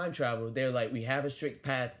in time travel, they're like, we have a strict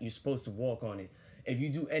path, you're supposed to walk on it. If you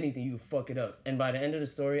do anything, you fuck it up. And by the end of the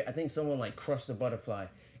story, I think someone like crushed a butterfly.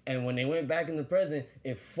 And when they went back in the present,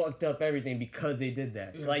 it fucked up everything because they did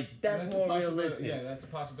that. Yeah. Like that's a more possibility. realistic. Yeah, that's a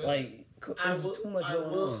possibility. Like I there's will, too much I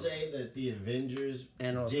going will on. say that the Avengers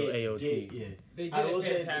And also did, AOT. yeah. They did I will it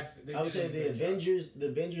say, fantastic. They I would did say a the great job.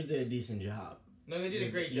 Avengers did a decent job. No, they did a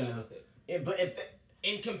great You job know. with it. Yeah, but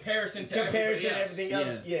In comparison to comparison everybody to else. everything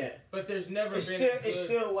else, yeah. But there's never It been. still, it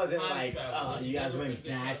still wasn't time like, travel. oh, There's you guys never went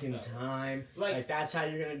been good back in time travel. time. Like- Like that's how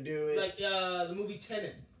you're gonna do it. Like the movie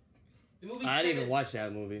Tenet. The movie I didn't even Tenet, watch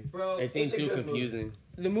that movie. Bro, It seemed it's a too good movie. confusing.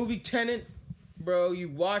 The movie Tenet, bro, you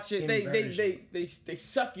watch it. Inversion. They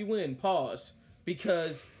suck you in. Pause,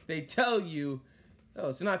 because they tell you, oh,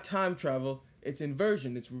 it's not time travel. It's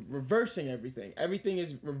inversion. It's reversing everything. Everything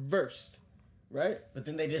is reversed, right? But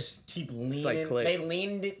then they just keep leaning. like Click. They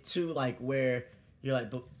leaned it to like where you're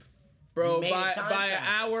like, but Bro, You made by it time an travel.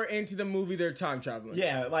 hour into the movie, they're time traveling.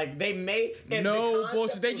 yeah, like they made and the No concept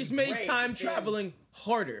bullshit. They was just made great, time but then- traveling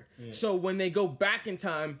harder. So when they go back in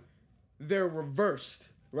time, they're reversed,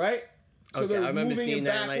 right? So Okay, they're I remember moving seeing in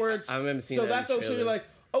that in, like, backwards. I remember seeing so that in that's the also you're trailer. like,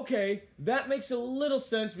 okay, that makes a little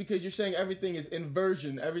sense because you're saying everything is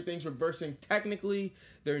inversion, everything's reversing. Technically,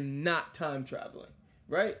 they're not time traveling,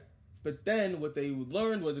 right? But then what they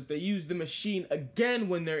learned was if they use the machine again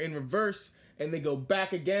when they're in reverse and they go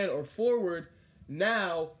back again or forward,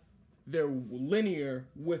 now they're linear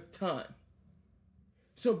with time.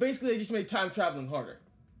 So basically, they just made time traveling harder.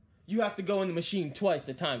 You have to go in the machine twice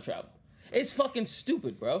to time travel. It's fucking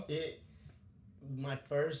stupid, bro. My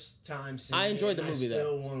first time seeing I enjoyed it, the movie, I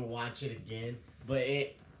still want to watch it again, but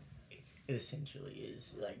it essentially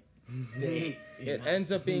is like they, It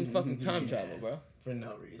ends up being fucking time travel, bro. for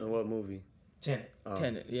no reason. In what movie? Tenet. Oh.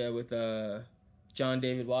 Tenet, yeah, with John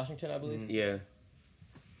David Washington, I believe. Yeah.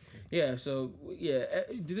 Yeah, so yeah,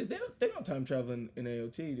 they don't time travel in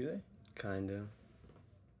AOT, do they? Kinda.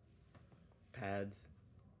 Pads.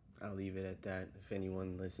 I'll leave it at that. If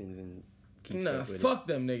anyone listens and keeps Nah, up with fuck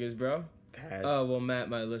them niggas, bro. it. Pads. Oh well, Matt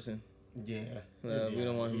might listen. Yeah. We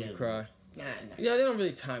don't want him to cry. Nah. Yeah, they don't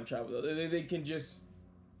really time travel though. They can just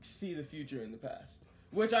see the future in the past,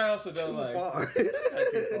 which I also don't like. Far.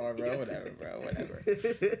 Not too far, bro. Whatever.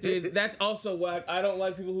 Dude, that's also whack. I don't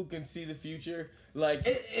like people who can see the future. Like,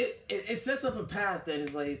 It sets up a path that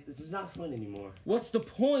is like, it's not fun anymore. what's the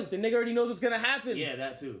point? The nigga already knows what's gonna happen. Yeah,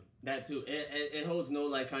 that too. It holds no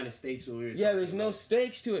like kind of stakes when we were Yeah, talking there's no about.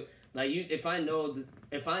 stakes to it. Like if I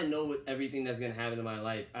know what everything that's gonna happen in my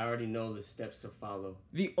life, I already know the steps to follow.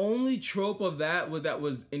 The only trope of that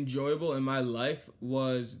was enjoyable in my life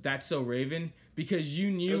was That's So Raven, because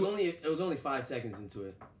you knew It was only 5 seconds into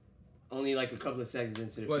it. Only like a couple of seconds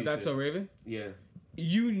into the what future. That's So Raven. Yeah.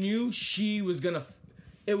 You knew she was gonna.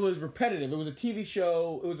 It was repetitive. It was a TV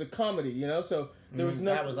show. It was a comedy. You know, so there was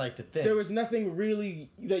no. That was like the thing. There was nothing really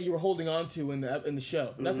that you were holding on to in the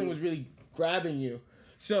show. Nothing was really grabbing you.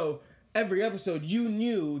 So every episode, you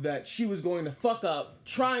knew that she was going to fuck up,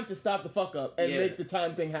 trying to stop the fuck up and Yeah. make the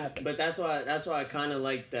time thing happen. But that's why I kind of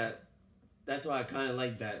like that. That's why I kind of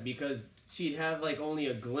like that, because she'd have like only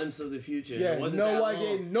a glimpse of the future. Yeah, It wasn't no that idea,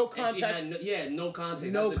 long. no And she had context. no context.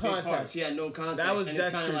 No That's a big part. context. She had no context. That was- and it's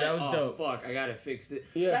that's kinda true. like, That was oh, dope. fuck, I gotta fix it.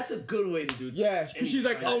 Yeah. That's a good way to do. Yeah, because she's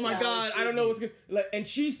like, anytime. oh my That's how god, it I don't know what's should good. Like, and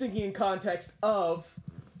she's thinking in context of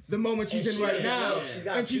the moment she's And in she right doesn't now, know. She's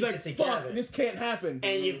gotta and she's piece like, it fuck, together. this can't happen.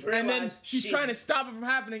 And you And then realize she's she- trying to stop it from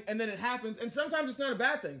happening, and then it happens. And sometimes it's not a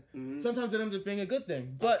bad thing. Sometimes it ends up being a good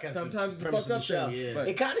thing. But That's sometimes it's a premise fucked of up the show. thing. Yeah. But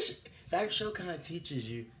It kind of that show kind of teaches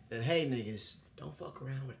you that, hey, niggas, don't fuck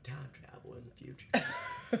around with time travel in the future.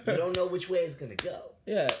 You don't know which way it's gonna go.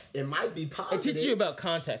 yeah, It might be it positive. teaches you about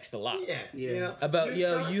context a lot. Yeah. Yeah. You know, About use you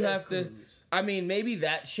context have to. clues. I mean, maybe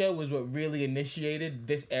that show was what really initiated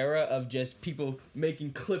this era of just people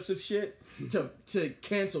making clips of shit to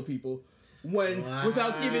cancel people when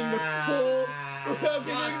without giving the full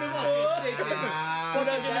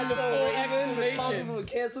explanation. with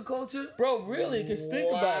cancel culture. Bro, really? Because think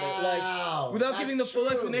about it. Wow, Like, without that's giving the full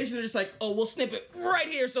true. explanation, they're just like, oh, we'll snip it right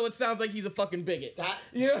here so it sounds like he's a fucking bigot. That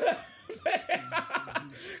You know what I'm saying?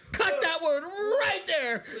 Cut that word right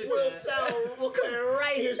there. we'll cut it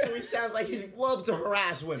right here so he sounds like he loves to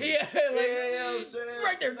harass women. Yeah, like, Yeah, you know what I'm saying?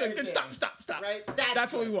 right there. Good, Right good. there. Stop. Right?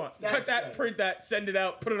 That's what we want. That's Cut that, good. print that, send it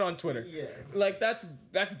out, put it on Twitter. Yeah. Like, that's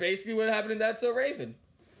basically what happened in That's So Raven.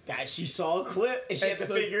 That she saw a clip and she had to She's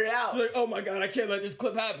like- figure it out. She's like, oh my god, I can't let this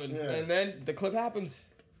clip happen. Yeah. And then the clip happens.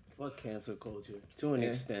 Fuck cancel culture to an Yeah.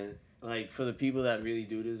 extent. Like for the people that really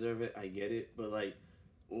do deserve it, I get it. But like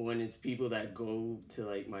when it's people that go to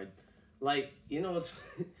like my, like you know, it's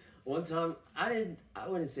one time I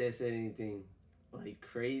wouldn't say I said anything like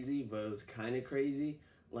crazy, but it was kind of crazy.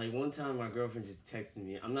 Like one time my girlfriend just texted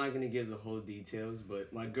me. I'm not gonna give the whole details,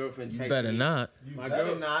 but my girlfriend texted me. not. My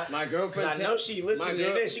Better not. My girlfriend. 'Cause I know she listening to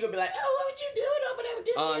this. She gonna be like, "Oh, what would you doing over there with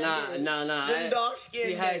them Oh niggas? nah. Them dark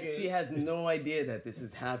skinned niggas." She has no idea that this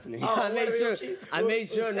is happening. Oh, I made what- sure. okay. I made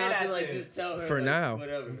We'll sure say not that to like then. just tell her For like, now.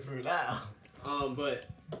 whatever. For now. But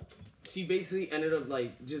she basically ended up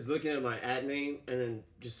like just looking at my ad name and then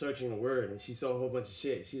just searching a word, and she saw a whole bunch of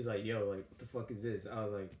shit. She was like, "Yo, like what the fuck is this?" I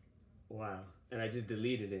was like, "Wow," and I just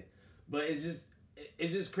deleted it. But it's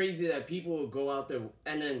just crazy that people will go out there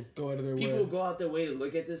and then Go out of their people way. will go out their way to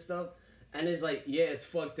look at this stuff, and it's like, yeah, it's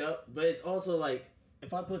fucked up, but it's also like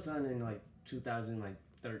if I put something in like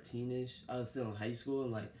 2013-ish, I was still in high school,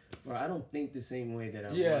 and like, bro, I don't think the same way that I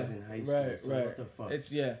was in high school. Right, So right. what the fuck?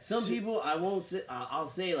 It's, yeah. Some people, I won't say. I'll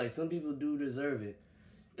say like some people do deserve it.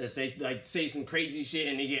 If they like say some crazy shit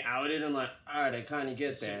and they get outed, I'm like, all right, I kind of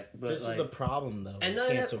get that. But This like, is the problem, though. and with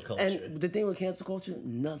none cancel of, culture. And the thing with cancel culture,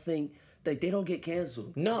 nothing. Like they don't get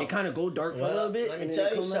canceled. No. they kind of go dark for a Well, little bit, let me and then tell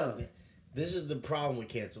they you come something. out. This is the problem with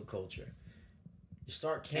cancel culture. You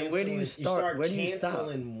start canceling. And where do you start? Where do you stop?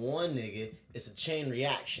 canceling one nigga. It's a chain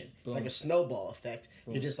reaction. It's like a snowball effect.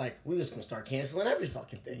 You're just like, we just gonna start canceling every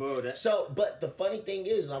fucking thing. Bro, that- So, but the funny thing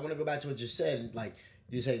is, I want to go back to what you said. Like,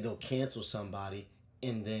 you say they'll cancel somebody,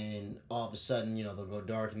 and then all of a sudden, you know, they'll go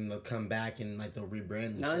dark, and they'll come back, and like they'll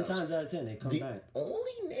rebrand themselves. 9 times out of 10, they come The back.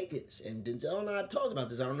 only niggas, and Denzel and I have talked about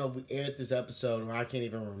this. I don't know if we aired this episode, or I can't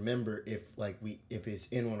even remember if it's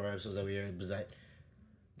in one of our episodes that we aired. Was that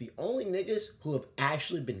the only niggas who have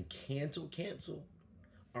actually been canceled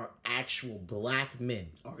are actual black men,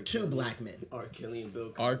 two black men. R. Kelly and Bill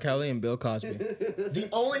Cosby. R. Kelly and Bill Cosby. The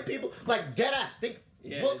only people like dead ass. Think,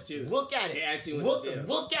 Yeah, look, that's true. look at it. They actually went look, to jail.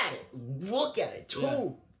 look at it. Look at it.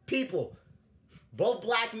 Two people, both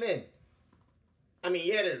black men. I mean,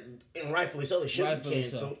 yeah, and rightfully so, they should Rightfully be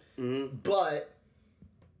canceled. Mm-hmm. But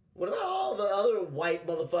what about all the other white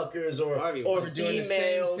motherfuckers or Harvey or Weinstein. Doing the same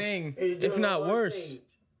females? thing, who are doing if not all those worse. things?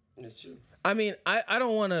 That's true. I mean, I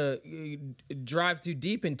don't want to drive too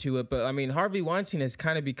deep into it, but I mean, Harvey Weinstein has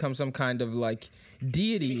kind of become some kind of like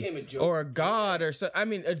deity became a joke. or a god or so. I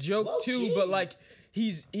mean, a joke Low too, key. but like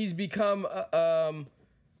he's become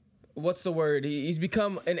what's the word? He's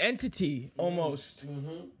become an entity almost.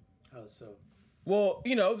 How so? Well,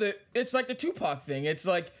 you know, it's like the Tupac thing. It's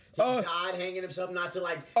like, He died hanging himself, not to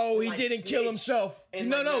like. oh, to, he like, didn't kill snitch. himself. And,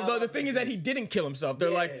 No, like, no. now The thing is that he didn't kill himself. They're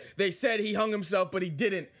Yeah. like, they said he hung himself, but he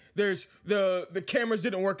didn't. There's the cameras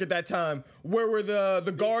didn't work at that time. Where were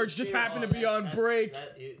the guards just happened to be on break?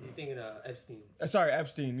 You're thinking of Epstein. Sorry,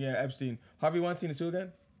 Epstein. Yeah, Epstein. Harvey Weinstein is who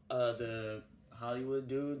again? The Hollywood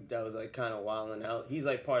dude that was like kind of wilding out. He's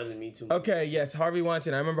like part of the Me Too movement. Okay, yes, Harvey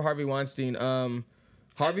Weinstein. I remember Harvey Weinstein.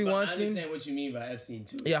 Harvey But I Weinstein. understand what you mean by Epstein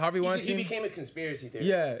too. Yeah, Harvey He Weinstein. became a conspiracy theory.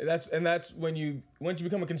 Yeah, that's when you once you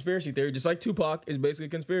become a conspiracy theory, just like Tupac is basically a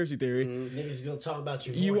conspiracy theory. Niggas gonna talk about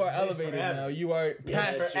you. You more. are You live elevated forever. now. You are You're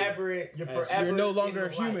past. forever. You're forever. You're no in longer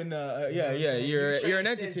the light. human. Yeah, what I'm yeah. saying? You're You an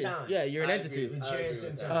transcend entity. time. Yeah, you're an I entity. agree. You I agree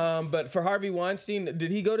transcend with time. But for Harvey Weinstein,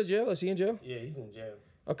 did he go to jail? Is he in jail? Yeah, he's in jail.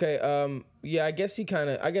 Okay. Yeah, I guess he kind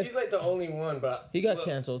of. I guess He's like the only one, but he got but-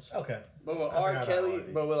 canceled. Okay. But with I R. forgot Kelly, about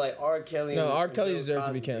it. but with like R. Kelly. No, and- R. and Kelly Bill deserved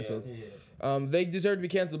to be Cosby, yeah. canceled. Yeah. They deserve to be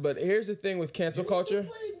canceled. But here's the thing with cancel culture.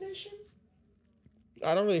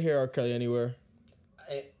 I don't really hear R. Kelly anywhere.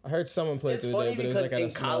 I heard someone play it It's the other funny day, but it was because like at a in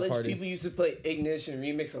small college, party. people used to play Ignition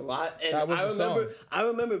Remix a lot, and That was I the remember, song. I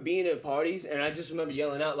remember being at parties, and I just remember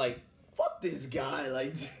yelling out like, "Fuck this guy!"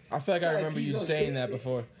 Like, I feel like I Like, remember he's you okay. saying that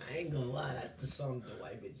before. I ain't gonna lie, that's the song the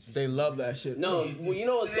white bitch. They love that shit. no, well, you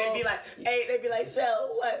know what So song? they be like, hey, they be like,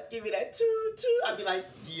 Shell, what? Give me that 2-2. I'd be like,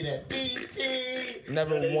 give me that beep.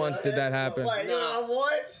 Never once did that happen. What? You know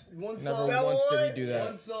what? One Never song. That once did one? he do that.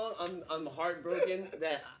 One song I'm heartbroken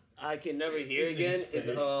that I can never hear Look at again his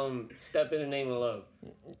is face. "Step in the Name of Love."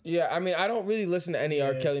 Yeah, I mean, I don't really listen to any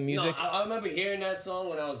R. Yeah. Kelly music. No, I remember hearing that song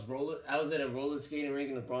when I was at a roller skating rink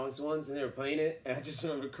in the Bronx once, and they were playing it, and I just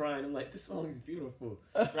remember crying. I'm like, this song is beautiful.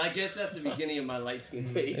 But I guess that's the beginning of my light skin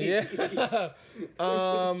phase. Yeah.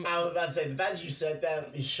 I was about to say, the fact that you said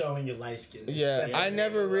that is showing your light skin. Yeah, Step I in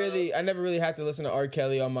never the really had to listen to R.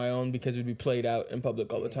 Kelly on my own because it would be played out in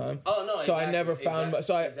public all the time. Oh, no, So I exactly, never found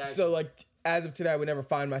exactly. so like as of today, I would never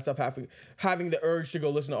find myself having the urge to go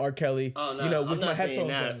listen to R. Kelly. Oh, no, you know, I'm with not my saying headphones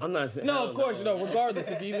that. on. I'm not saying. No, hell of course, no. no. Regardless,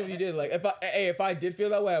 even if you did, like, if I did feel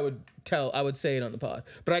that way, I would say it on the pod.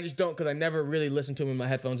 But I just don't because I never really listened to him in my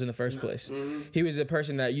headphones in the first place. Mm-hmm. He was a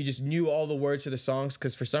person that you just knew all the words to the songs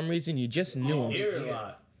because for some reason you just knew him. Hear it a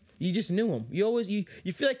lot. You just knew him. You always you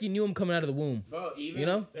feel like you knew him coming out of the womb. Bro, even, You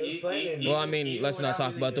know? It was playing. Well, I mean, let's not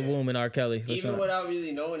talk about the womb and R. Kelly. Let's Even not, without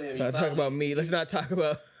really knowing him, let's not talk about me. Let's not talk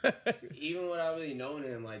about. even without really knowing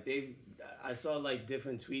him, like I saw like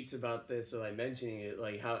different tweets about this or like mentioning it,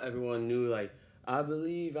 like how everyone knew like I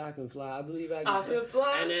believe I can fly, I believe I can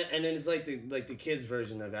fly. and then it's like the kids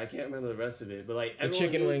version of it. I can't remember the rest of it, but like The everyone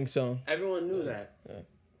chicken knew, wing song. Everyone knew that.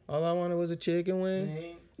 All I wanted was a chicken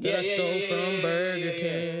wing that I Yeah, stole yeah, from yeah, Burger yeah, yeah.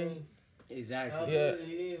 King. Exactly. Yeah.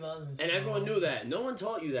 And everyone knew that. No one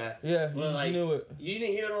taught you that. Yeah, you But, just like, knew it. You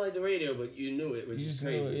didn't hear it on like the radio, but you knew it, which You is just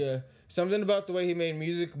crazy. knew it, yeah. Something about the way he made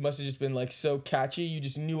music must have just been like so catchy. You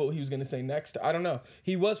just knew what he was gonna say next. I don't know.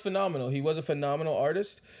 He was phenomenal. He was a phenomenal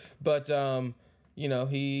artist, but you know,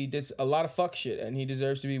 he did a lot of fuck shit, and he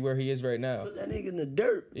deserves to be where he is right now. Put that nigga in the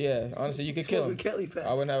dirt. Yeah, honestly, you could kill him. Kelly Pat.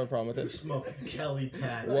 I wouldn't have a problem with it. Smoke Kelly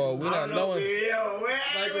Pat. Well, we not no one. Yo,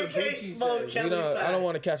 Like we what can't Gucci smoke said. Kelly You know, Pat. I don't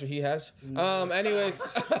want to catch what he has. Anyways.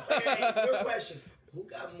 Hey, good question. Who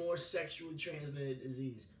got more sexually transmitted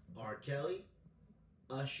disease? R. Kelly,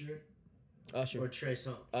 Usher, Usher. or Trey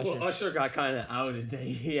Songz? Well, Usher got kind of outed.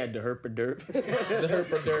 He had the herp-a-derp. The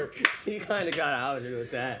herp-a-derp. He kind of got outed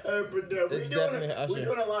with that. It's definitely Usher. We're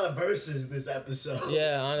doing a lot of verses this episode.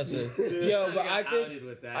 Yeah, honestly. Yo, but I got outed think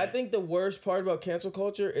with that. I think the worst part about cancel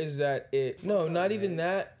culture is that not even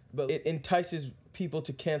that, but it entices people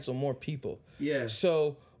to cancel more people. Yeah.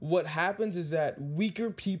 So what happens is that weaker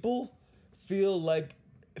people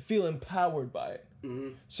feel empowered by it. Mm-hmm.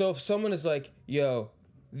 So if someone is like, yo,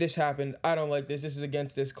 this happened, I don't like this is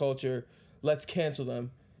against this culture, let's cancel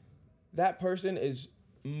them. That person is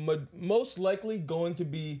most likely going to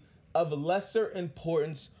be of lesser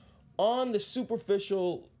importance on the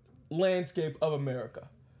superficial landscape of America.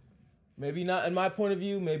 Maybe not in my point of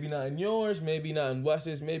view, maybe not in yours, maybe not in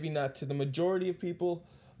Wes's, maybe not to the majority of people,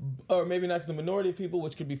 or maybe not to the minority of people,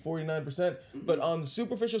 which could be 49%, but on the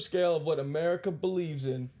superficial scale of what America believes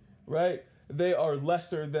in, right? They are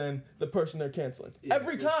lesser than the person they're canceling. Yeah,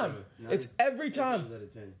 every for time. sure. It's every 10 time. times out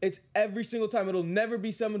of 10. It's every single time. It'll never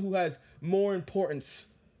be someone who has more importance,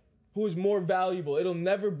 who is more valuable. It'll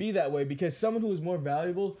never be that way because someone who is more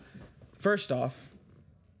valuable first off,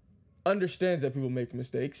 understands that people make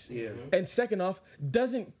mistakes. Yeah. And second off,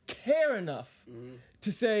 doesn't care enough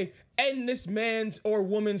to say, end this man's or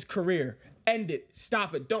woman's career. End it.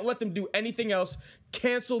 Stop it. Don't let them do anything else.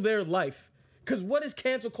 Cancel their life. Because what does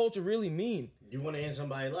cancel culture really mean? You want to end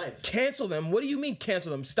somebody's life? Cancel them? What do you mean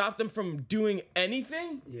cancel them? Stop them from doing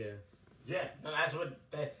anything? Yeah. Yeah, no, that's what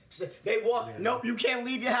they walk. Yeah. Nope, you can't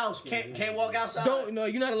leave your house. Can't walk outside. No,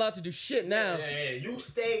 you're not allowed to do shit now. Yeah. You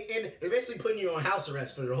stay in. They're basically putting you on house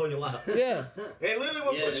arrest for your whole life. Yeah. They literally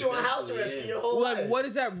will put you on house essentially, arrest yeah. for your whole Like, life. what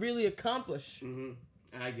does that really accomplish?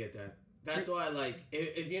 I get that. That's why, like,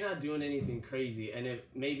 if you're not doing anything crazy, and if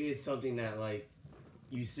maybe it's something that, like,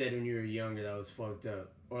 you said when you were younger that was fucked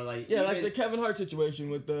up, or like Yeah, even, like the Kevin Hart situation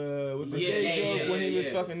with the Yeah, gay joke yeah, when he was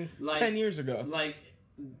yeah. fucking Like- 10 years ago. like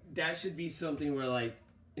that should be something where like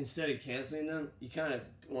instead of canceling them, you kind of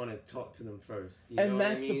want to talk to them first. You know And what I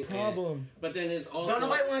that's mean? the problem. But then there's also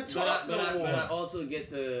nobody wanna talk but no more. I also get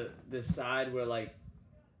the side where like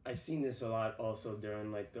I've seen this a lot also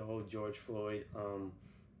during like the whole George Floyd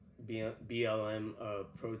BLM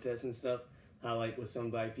protests and stuff. How like with some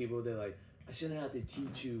black people they're like, I shouldn't have to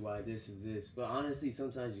teach you why this is this. But honestly,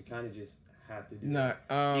 sometimes you kind of just have to do that.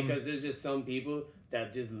 Because there's just some people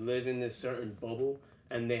that just live in this certain bubble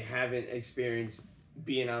and they haven't experienced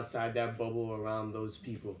being outside that bubble around those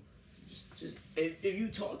people. Just if you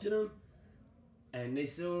talk to them and they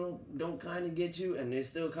still don't kind of get you and they're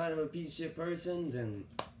still kind of a piece of shit person, then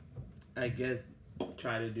I guess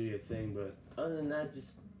try to do your thing. But other than that,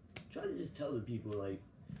 just try to just tell the people like,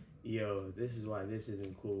 yo, this is why this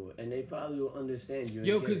isn't cool, and they probably will understand you.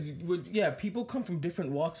 Yo, because people come from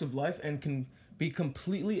different walks of life and can be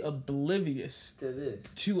completely oblivious to this.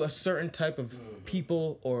 to a certain type of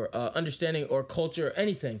people or understanding or culture or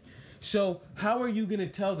anything. So how are you gonna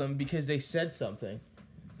tell them because they said something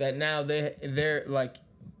that now they're like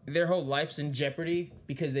their whole life's in jeopardy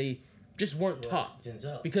because they just weren't taught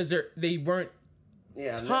Denzel. because they weren't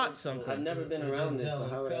Yeah, taught something. I've never been around this, so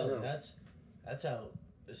how would I know? That's how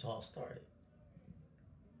this all started.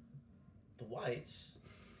 The whites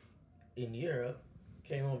in Europe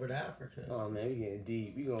came over to Africa. Oh man, we getting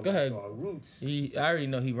deep. We going Go back ahead. to our roots. I already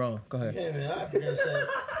know he wrong. Go ahead. Came to Africa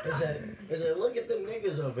and said, look at them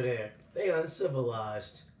niggas over there. They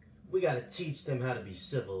uncivilized. We gotta teach them how to be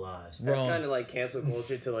civilized. That's Wrong. kind of like cancel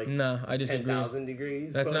culture to like No, I disagree. 10,000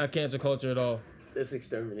 degrees. That's but not cancel culture at all. That's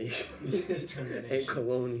extermination and Extermination.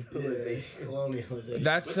 colonialization. Colonialization.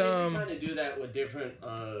 That's But they kind of do that with different.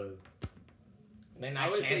 They're I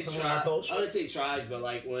not would say canceling our culture. I would say tribes, but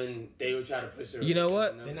like when they would try to push their. You know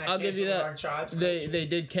what? They're not I'll give you canceling that. our tribes They culture.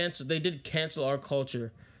 they did cancel our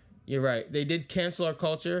culture. You're right. They did cancel our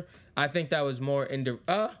culture. I think that was more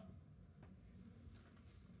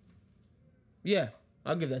yeah,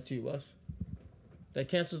 I'll give that to you, Wes. They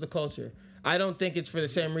canceled the culture. I don't think it's for the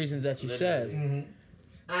same reasons that you said.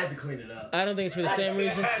 I had to clean it up. I don't think it's for the same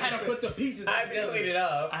reason. I had to put the pieces I had to together. clean it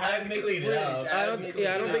up. I had to make the bridge. I don't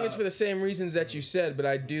think it's for the same reasons that you said, but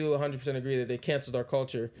I do 100% agree that they canceled our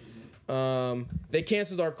culture. They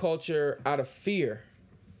canceled our culture out of fear.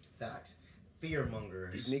 Facts. Fear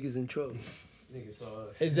mongers. Niggas in trouble. Niggas saw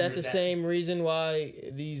us. Is that the same reason why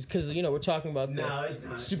these? Because we're talking about the No, it's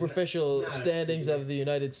not. superficial Not a standings fear. of the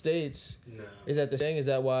United States. No. Is that the thing? Is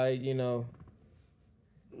that why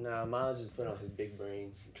Nah, Miles just put on his big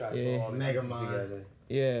brain, try to Yeah. put all the Mega pieces mind. together.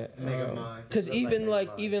 Yeah. Mega mind. Because Look even like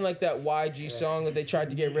like Mega Mind. that YG song that they tried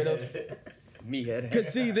to get rid of. Me head. Because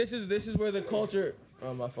see, this is where the culture.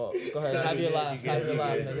 Oh, my fault. Go ahead. Have your laugh. Have your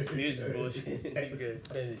laugh. nigga. Music bullshit. You good.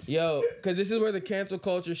 Finish. Yo, because this is where the cancel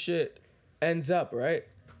culture shit ends up, right?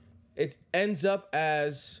 It ends up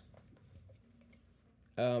as.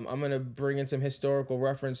 I'm going to bring in some historical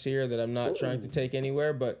reference here that I'm not trying to take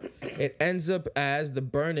anywhere, but it ends up as the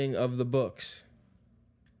burning of the books.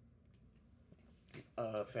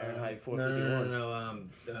 Fahrenheit 451. No.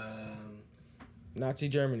 Nazi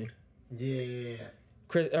Germany. Yeah.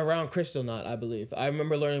 Around Crystal Knot, I believe. I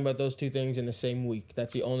remember learning about those two things in the same week.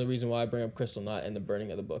 That's the only reason why I bring up Crystal Knot and the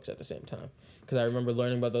burning of the books at the same time. Because I remember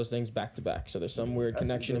learning about those things back to back. So there's some weird That's a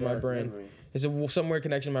connection in my good-ass brain. memory. There's some weird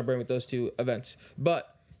connection in my brain with those two events.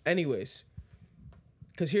 But anyways,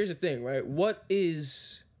 because here's the thing, right? What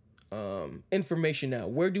is information now?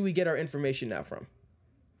 Where do we get our information now from?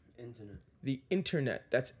 Internet. The internet.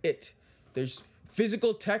 That's it. There's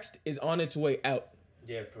physical text is on its way out.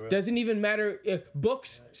 Yeah, for real. Doesn't even matter if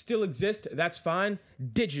books still exist. That's fine.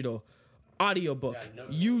 Digital, audiobook. Yeah, no.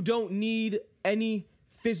 You don't need any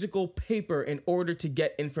physical paper in order to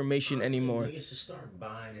get information Honestly, anymore. Niggas should start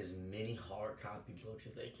buying as many hard copy books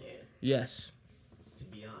as they can. Yes, To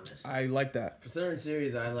be honest. I like that. For certain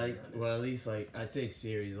series, I like, well, at least, like, I'd say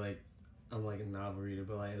series, like, I'm like a novel reader,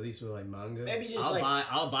 but like at least with like manga, Maybe just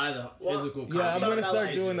I'll buy the physical copy. Yeah, I'm gonna about, start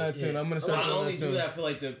like, doing that soon. yeah. I'm gonna But start I doing only that do soon. that for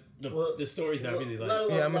like the stories I really like.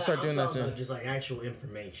 Yeah, I'm gonna start doing that talking soon. about just like actual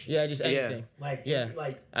information. Yeah, just Yeah. anything. Like Yeah.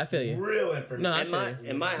 like I feel you. real information. No, I In feel my you.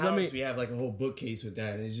 in my Let house, me- we have like a whole bookcase with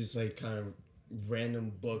that, and it's just like kind of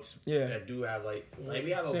random books Yeah. that do have like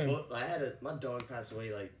we have a Same. book. I had my dog passed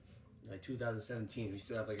away like 2017. We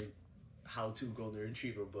still have like a how-to golden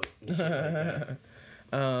retriever book. And shit like that.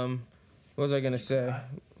 What was I gonna say?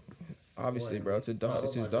 Obviously, What? bro, it's a dog.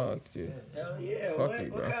 It's his dog, dude. Hell yeah! Fuck what,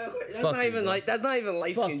 you, what bro. kind of, that's Fuck not you, even bro. like that's not even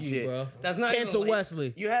light Fuck skin you, shit, bro. That's not Cancel even light-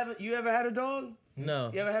 Wesley. You ever had a dog?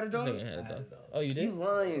 No. You ever had a This dog? nigga had a dog. Oh, you You did?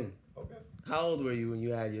 lying? Okay. How old were you when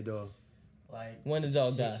you had your dog? Like When did the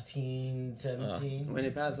dog die? 16, 17. When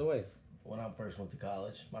it passed away? When I first went to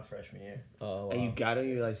college, my freshman year. Oh, wow. And you got him?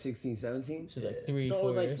 You were like 16, 17? She's like Yeah. 3, Dog 4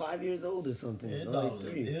 was like years. 5 years old or something. Yeah, Or dog like was,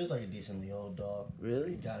 3. it was like a decently old dog.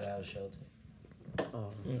 Really? Got it out of shelter. Oh,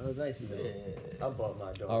 that was nice of you. Yeah. I bought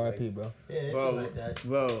my dog. R.I.P., bro. Yeah, it Bro, was like that.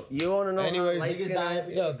 bro, you want to know Anyways, how light niggas skin I died.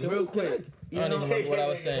 am? Yo, Real quick. I don't even remember what I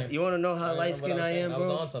was saying. You want to know how light skinned I am, I was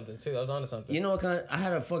bro? on something, too. I was on to something. You know what kind of, I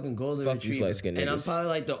had a fucking golden Fuck these retriever. light-skinned And I'm niggas. probably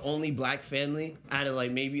like the only black family out of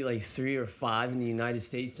like maybe like 3 or 5 in the United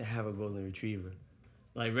States to have a golden retriever.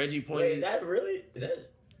 Like Reggie pointed. Wait, that really? Is that?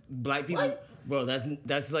 Black people, What? bro.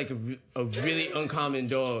 That's like a really uncommon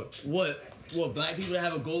dog. What black people that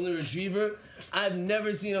have a golden retriever? I've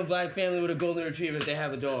never seen a black family with a golden retriever if they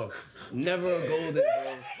have a dog. Never a golden,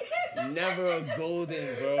 bro. Never a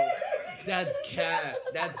golden, bro. That's cat.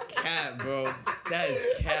 That's cat, bro. That is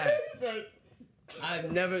cat.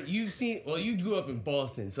 I've never. You've seen. Well, you grew up in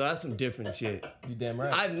Boston, so that's some different shit. You damn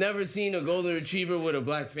right. I've never seen a golden retriever with a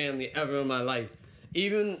black family ever in my life.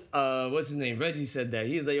 Even what's his name? Reggie said that.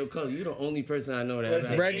 He was like, "Yo, Cully, you the only person I know that."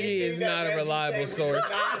 Listen, ever had-" Reggie is anything that not a Reggie reliable say, source. we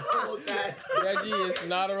cannot hold that. Reggie is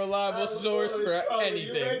not a reliable source for You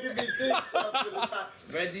anything. making me think something.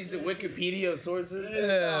 Reggie's the Wikipedia of sources.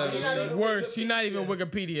 Yeah, He not even worse. He's not even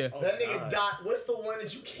Wikipedia. Wikipedia. That nigga God. Dot. What's the one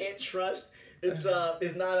that you can't trust? It's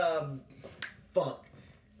not fuck.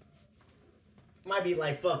 Might be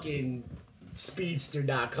like fucking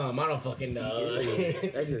speedster.com. I don't fucking know.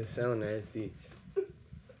 That just sound nasty.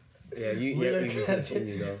 Yeah, you We done can cut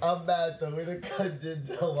continue though. I'm bad though. We done cut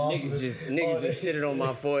Denzel off. Niggas just shitted on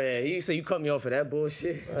my forehead. You say you cut me off for that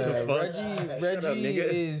bullshit? What the fuck? Reggie Shut up, nigga.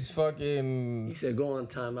 is fucking. He said go on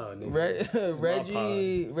timeout,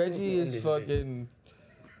 nigga. Reggie is fucking.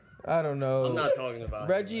 I don't know. I'm not talking about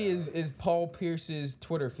Reggie is Paul Pierce's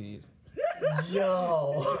Twitter feed.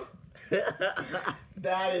 Yo.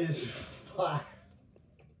 That is fine.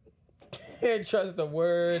 Can't trust a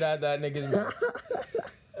word out that nigga's mouth.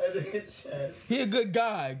 He a good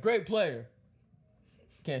guy, great player.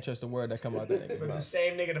 Can't trust a word that come out that nigga's But the mouth.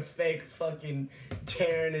 same nigga the fake fucking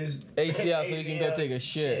tearing his ACL so he can go take a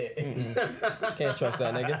shit. Can't trust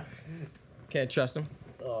that nigga. Can't trust him.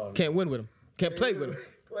 Oh, Can't win with him. Can't play with him.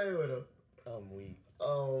 play with him. I'm weak.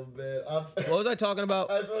 Oh man. What was I talking about?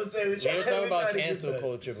 I was supposed to say We were talking about cancel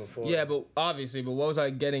culture before. Yeah, but obviously, but what was I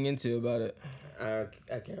getting into about it? I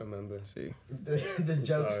can't remember. See, The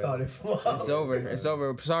joke sorry. started flowing. it's over. It's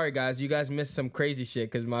over. Sorry, guys. You guys missed some crazy shit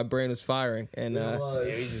because my brain was firing, and Yeah, we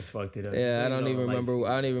just fucked it up. yeah, I Blame don't it on even the remember. lights.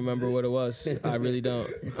 I don't even remember what it was. I really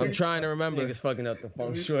don't. I'm trying to remember. Niggas fucking up the feng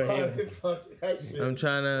We shui. started fucking that shit. I'm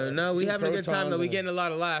trying to. No, we two having a good time though. protons We and- getting a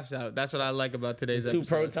lot of laughs out. That's what I like about today's There's 2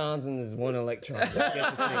 episode. protons and there's 1 electron. Get this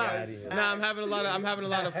nigga out of here. Nah, I'm having a lot of fun. I'm having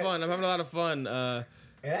a lot of fun.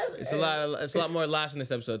 And that's- It's a lot more laughs in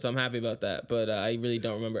this episode, so I'm happy about that. But I really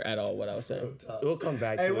don't remember at all what I was saying. We'll come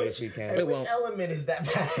back to Hey, it which, if we can. hey, It which won't. element is that,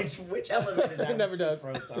 Max? Which element is that? It never with does. 2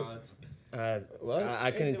 protons. What?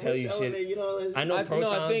 I couldn't Which tell you element, shit. You know, I know I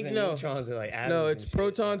protons think and no. neutrons are like atoms. No, and it's shit.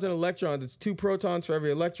 protons and electrons. It's 2 protons for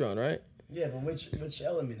every electron, right? yeah, but which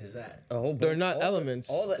element is that? A whole They're bunch- not all the- elements.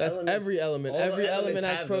 all the That's elements- every element. all the Every element elements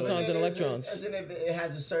has have those. protons and electrons. Isn't it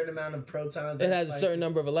has a certain amount of protons. It that's has a like- certain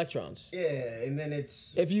number of electrons. Yeah, and then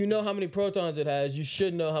it's. If you know how many protons it has, you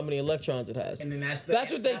should know how many electrons it has. And then that's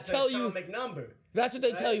what they the tell you. atomic number. That's what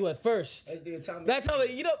they tell you at first. That's the atomic. That's how they,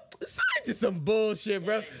 science is some bullshit,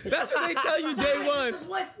 bro. That's what they tell you day one. This is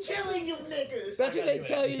what's killing you niggas. That's what they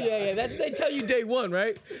tell you. Yeah. That's what they tell you day one,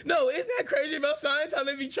 right? No, isn't that crazy about science? How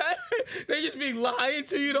they be trying, they just be lying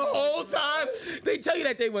to you the whole time. They tell you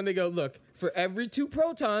that day one. They go, look, for every 2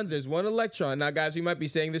 protons, there's 1 electron. Now, guys, we might be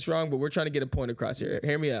saying this wrong, but we're trying to get a point across here.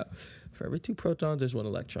 Hear me out. For every 2 protons, there's 1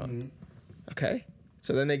 electron. Okay.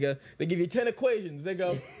 So then they give you 10 equations. They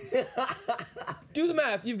go, do the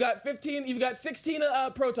math. You've got 16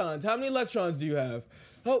 protons. How many electrons do you have?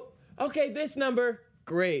 Oh, okay, this number.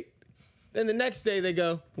 Great. Then the next day they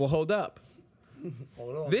go, well, hold up.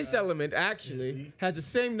 Hold on. This man. element actually has the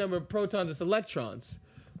same number of protons as electrons.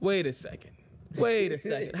 Wait a second.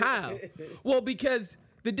 How? Well, because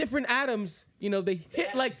the different atoms, they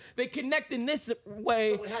hit like they connect in this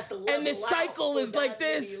way, So it has to and the level out cycle for is like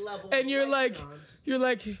that many this, levels and of you're like,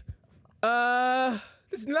 electrons.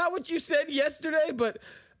 it's not what you said yesterday, but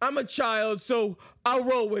I'm a child, so I'll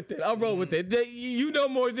roll with it. You know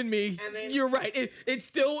more than me. And then- You're right. It's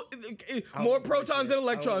still more protons than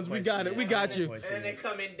electrons. We got it. We got you. And then they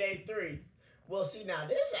come in day 3. Well, see now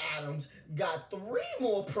this atom's got 3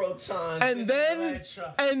 more protons. And than then,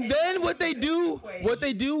 electrons. and then what they do,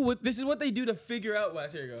 equation. this is what they do to figure out. Well,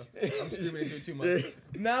 here you go. I'm screaming into it too much.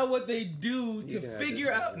 Now what they do to can have figure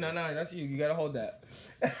this out, no, that's you. You gotta hold that.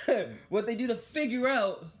 What they do to figure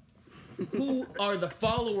out who are the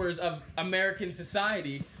followers of American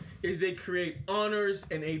society is they create honors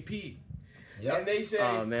and AP. Yep. And they say,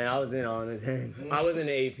 Oh man, I was in honors. I was in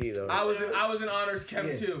the AP though. I was in honors chem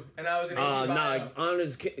Yeah. too, and I was in AP bio. Nah,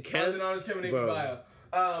 honors I was chem. in honors chem and AP Bro. bio.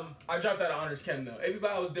 I dropped out of honors chem though. AP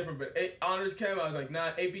bio was different, but honors chem, I was like, nah.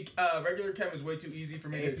 AP regular chem is way too easy for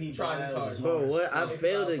me to AP try this bio hard. was Bro, what? I AP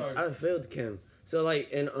failed bio it. was hard. I failed chem. So like,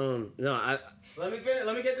 and no, I Let me finish.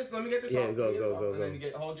 Let me get this. Yeah, off. go, Let me get go, this go, off, go, and then go. you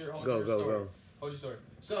get hold your Go, story. go. Hold your story.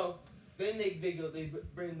 So then they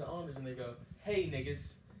bring the honors and they go, hey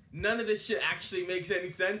niggas, none of this shit actually makes any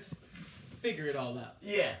sense. Figure it all out.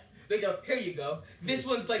 Yeah. They go, here you go. This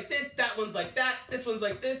one's like this. That one's like that. This one's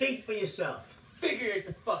like this. Think for yourself. Figure it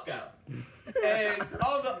the fuck out. And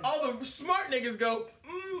all the smart niggas go,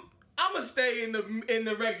 I'ma stay in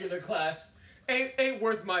the regular class. Ain't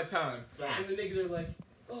worth my time. Facts. And the niggas are like,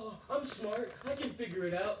 oh, I'm smart. I can figure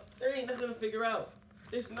it out. There ain't nothing to figure out.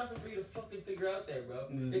 There's nothing for you to fucking figure out there, bro.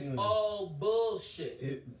 It's all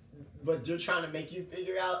bullshit. What they're trying to make you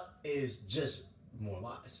figure out is just more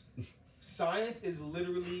lies. Science is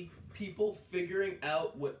literally people figuring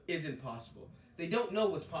out what isn't possible. They don't know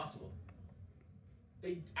what's possible.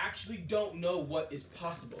 They actually don't know what is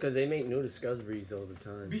possible. because they make new discoveries all the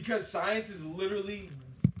time. Because science is literally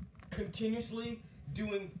continuously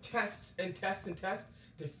doing tests and tests and tests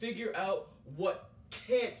to figure out what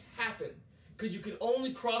can't happen. Because you can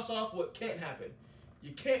only cross off what can't happen.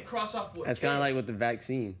 You can't cross off what That's can. kind of like with the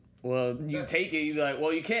vaccine. Well, you That- take it, you be like,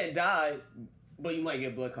 well, you can't die, but you might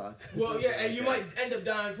get blood clots. Well, yeah, and you might end up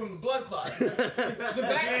dying from the blood clots. The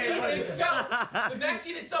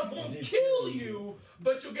vaccine itself won't kill you,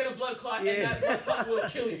 but you'll get a blood clot, and that blood clot will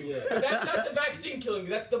kill you. Yeah. That's not the vaccine killing you.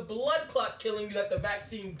 That's the blood clot killing you that the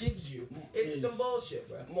vaccine gives you. It's some bullshit,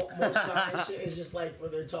 bro. More science shit is just like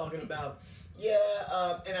what they're talking about. Yeah,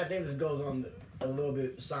 and I think this goes on a little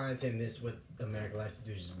bit science, and this what America likes to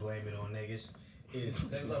do is just blame it on niggas. Is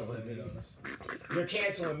They love blaming it on us. they're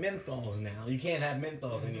canceling menthols now. You can't have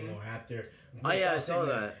menthols anymore after. Oh, yeah, I menthol saw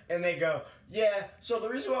sickness. that. And they go, yeah. So the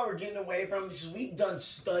reason why we're getting away from it is we've done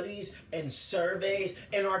studies and surveys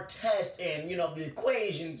and our tests and the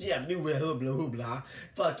equations. Yeah, blah blah blah.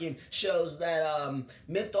 Fucking shows that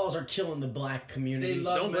menthols are killing the black community. They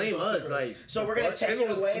love Don't blame menthol us. cigarettes. Like, So we're gonna what? take it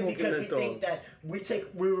Everyone's away smoking because menthol. we think that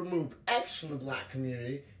we remove X from the black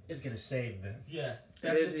community, it's gonna save them. Yeah.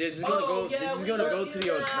 They're just gonna go. They're just gonna go to the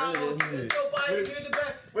alternative. Joe Biden, you're the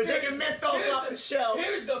best. We're taking menthols Here's off the shelf.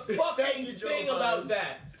 Here's the Thank fucking you, Joe thing Biden. about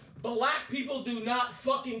that. Black people do not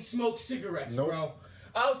fucking smoke cigarettes, Nope. bro.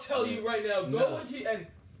 I'll tell you right now. Go No. into and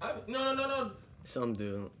no. Some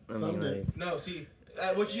do. I Some mean, do. like, No, see,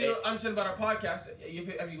 what you don't understand about our podcast,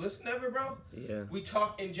 have you listened ever, bro? yeah. We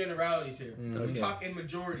talk in generalities here. We Okay. talk in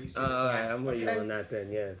majorities. All right, I'm with you Okay. on that then.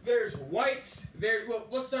 Yeah. There's whites. Well,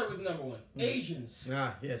 let's start with number one. Asians.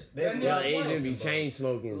 Ah, yes. And They they're love Asian whites. be chain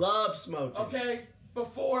smoking. Love smoking. Okay,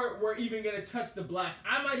 before we're even gonna touch the blacks,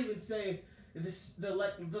 I might even say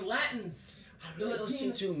the Latins. I really don't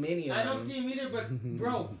see too many of I them. don't see him either, but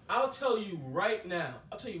bro, I'll tell you right now.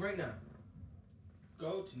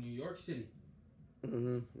 Go to New York City,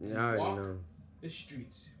 Yeah, I already Walk. know. the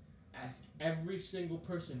streets, ask every single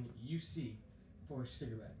person you see for a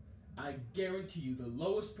cigarette. I guarantee you the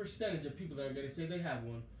lowest percentage of people that are gonna say they have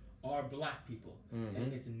one are black people.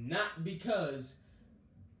 And it's not because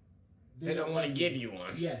They don't want to give you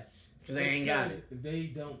one. Yeah. Because they It's ain't got 'cause it. They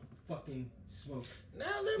don't fucking smoke. Now,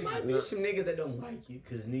 there might be some niggas that don't like you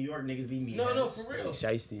because New York niggas be mean. No, for real.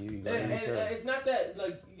 Shiesty, you And, gotta and, do and something. it's not that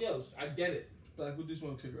like, yo, I get it. Black people do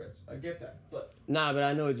smoke cigarettes. I get that, but Nah, but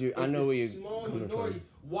I know what you. I it's know a where you're small coming minority.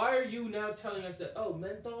 from. Why are you now telling us that? Oh,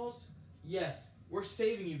 menthols? Yes, we're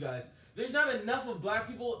saving you guys. There's not enough of black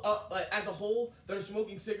people like, as a whole that are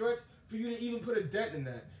smoking cigarettes for you to even put a dent in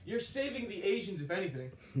that. You're saving the Asians, if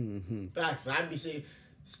anything. Facts. I'd be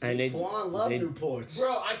And they Juan love they- Newports.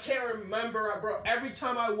 Bro, I can't remember, bro. Every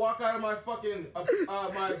time I walk out of my fucking,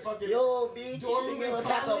 Yo, B, dorm keep room it in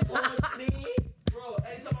back college, up points, B. bro,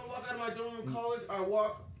 anytime I walk out of my dorm room in college, I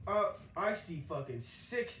walk up, I see fucking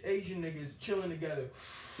 6 Asian niggas chilling together,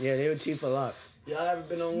 Yeah, they would cheap a lot. Y'all ever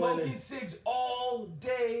been on one smoking of cigs all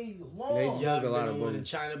day long. They y'all smoke ever a lot been of on one of bullets.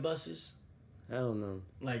 China buses? Hell no.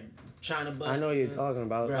 Like China I buses? know what you're talking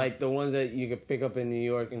about. Right. Like the ones that you could pick up in New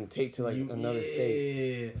York and take to like another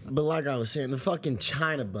state. But like I was saying, the fucking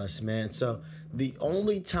China bus, man. So the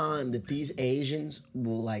only time that these Asians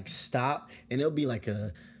will like stop, and it'll be like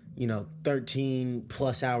a,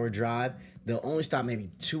 13+ hour drive. They'll only stop maybe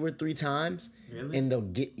 2 or 3 times. Really? And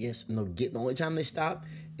the only time they stop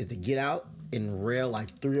is to get out and rail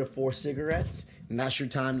like 3 or 4 cigarettes. And that's your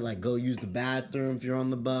time to like go use the bathroom if you're on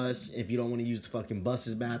the bus. If you don't want to use the fucking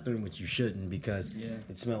bus's bathroom, which you shouldn't because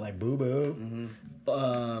it smells like boo boo.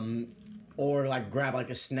 Or like grab like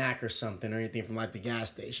a snack or something or anything from like the gas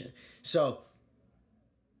station. So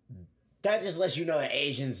that just lets you know that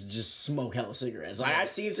Asians just smoke hella cigarettes. Like I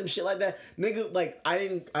seen some shit like that, nigga. Like I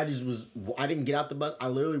didn't get out the bus. I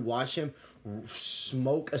literally watched him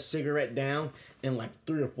smoke a cigarette down in like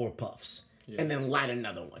 3 or 4 puffs, and then light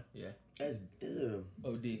another one. Yeah. That's ew.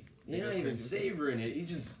 OD. You're not even savoring it. You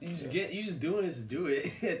just doing it to do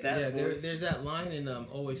it at that point. There's that line in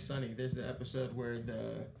Always Sunny. There's the episode where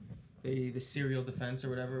the serial defense or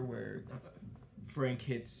whatever, where Frank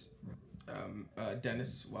hits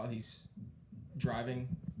Dennis while he's driving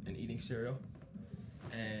and eating cereal.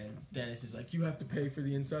 And Dennis is like, you have to pay for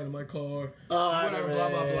the inside of my car. I Whatever, remember blah,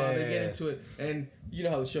 that. blah, blah. They Yeah. get into it. And you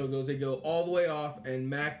know how the show goes. They go all the way off, and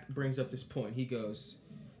Mac brings up this point. He goes,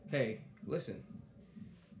 hey, listen.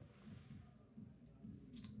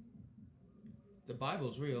 The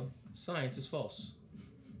Bible's real. Science is false.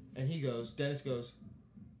 And Dennis goes,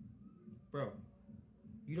 bro,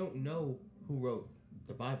 you don't know who wrote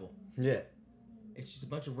the Bible. Yeah. It's just a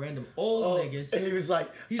bunch of random old niggas. And he was like,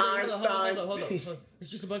 He's like, Einstein. hold up. It's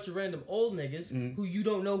just a bunch of random old niggas who you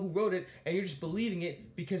don't know who wrote it, and you're just believing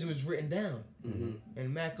it because it was written down.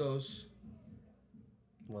 And Matt goes,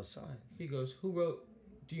 What science? he goes,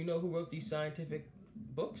 do you know who wrote these scientific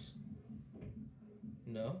books?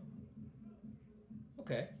 No.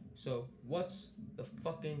 Okay, so what's the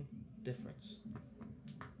fucking difference?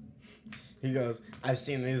 He goes, I've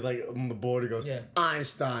seen he's like on the board, he goes, Yeah.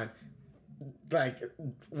 Einstein. Like,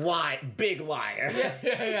 why? Big liar. Yeah.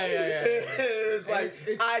 It was like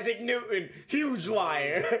it's- Isaac Newton, huge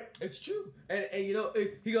liar. It's true, and you know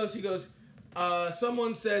he goes.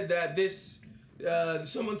 Someone said that this.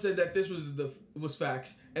 Someone said that this was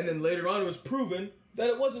facts, and then later on it was proven that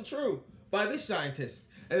it wasn't true by this scientist,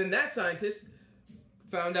 and then that scientist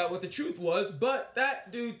found out what the truth was, but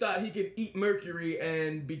that dude thought he could eat mercury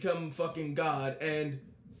and become fucking God, and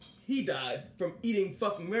he died from eating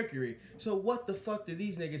fucking mercury. So what the fuck do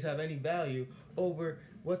these niggas have any value over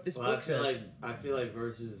what this book says? I feel like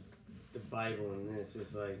versus the Bible and this,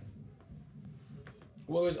 it's like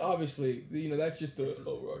Well, it's obviously, that's just the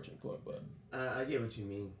overarching point, but I get what you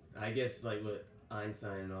mean. I guess like with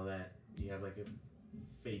Einstein and all that, you have like a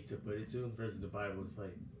face to put it to versus the Bible. It's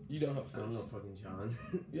like you don't have I don't face. know fucking John.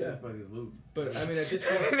 Yeah. Who the fuck is Luke? But I mean, at this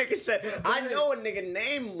point, Nigga said, I know a nigga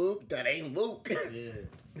named Luke that ain't Luke. Yeah.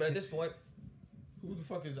 but at this point, who the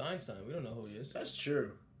fuck is Einstein? We don't know who he is. That's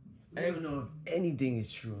true. I don't know if anything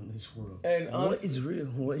is true in this world. And what honestly, is real?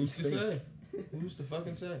 What Who's is to fake? say? Who's to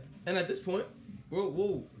fucking say? And at this point,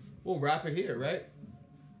 we'll wrap it here, right?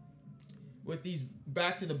 With these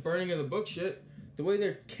back to the burning of the book shit, the way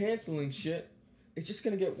they're canceling shit, it's just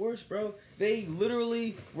gonna get worse, bro. They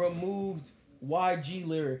literally removed YG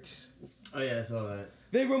lyrics. Oh yeah, I saw that.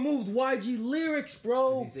 They removed YG lyrics,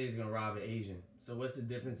 bro. He says he's gonna rob an Asian. So what's the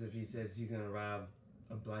difference if he says he's gonna rob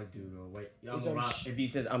a black dude or white? If he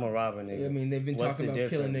says I'm a robber, nigga. I mean, they've been What's talking the about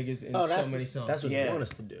killing difference? niggas in that's so many songs. That's what Yeah, they want us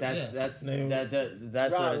to do. That's Yeah. that's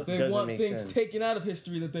what it They doesn't want make things sense. taken out of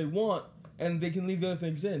history that they want, and they can leave the other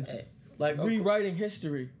things in. Hey, like Rewriting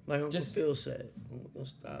history. Uncle just- Phil said, don't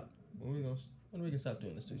stop. When we can stop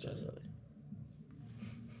doing this to each other?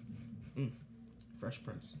 Fresh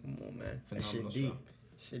Prince. Come on, man. That Phenomenal shit deep. show.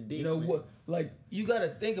 Shit deep. You know man. what? Like, you gotta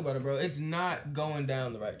think about it, bro. It's not going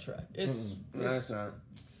down the right track. It's No, it's not.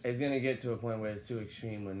 It's gonna get to a point where it's too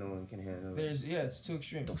extreme where no one can handle it. it's too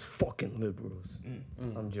extreme. Those fucking liberals.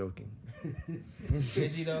 I'm joking.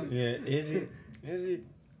 Is he though? Yeah, is it? Is it?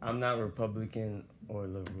 I'm not Republican or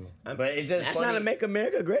liberal, but it's just That's funny. not a Make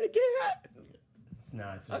America Great Again hat. It's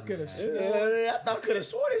not. It's I could've hat. sworn- I thought could have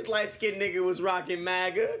sworn this light skinned nigga was rocking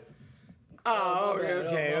MAGA. Oh, my bad.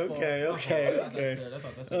 okay. Oh, my fault. I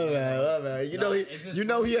thought that's Oh, man. You know, Nah, it's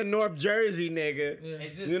just he a North Jersey nigga. Yeah.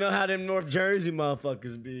 It's just You know how them North Jersey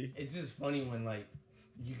motherfuckers be. it's just funny when like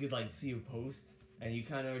you could like see a post and you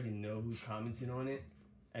kind of already know who commented on it,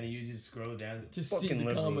 and you just scroll down. To see fucking the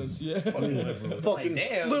liberals. comments, yeah. Fucking liberals. Fucking Like,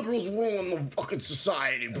 damn. liberals ruin the fucking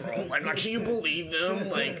society, bro. Like, can you believe them?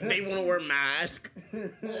 Like, they want to wear masks.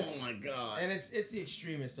 Oh my god. And it's the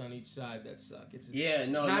extremists on each side that suck. It's Yeah,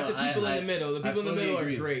 no, not no, the people I- in the middle. The I people in the fully middle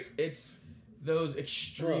agree. are great. It's those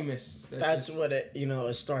extremists. that That's just- what it,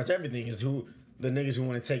 it starts everything is who the niggas who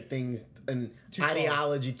want to take things and Too far.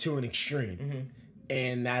 ideology to an extreme. Mhm.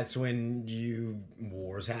 And that's when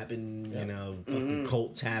wars happen, fucking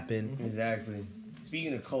cults happen. Exactly.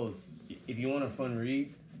 Speaking of cults, if you want a fun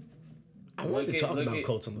read, I want to talk about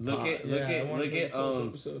cults on the look pod. at Yeah, I wanna look do a at cult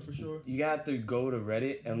episode for sure. you have to go to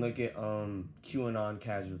Reddit and look at QAnon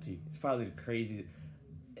casualty. It's probably the craziest.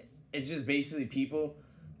 It's just basically people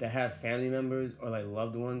that have family members or like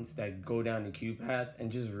loved ones that go down the Q path, and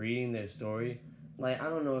just reading their story. Like, I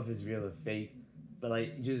don't know if it's real or fake, but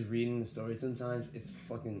like just reading the story sometimes it's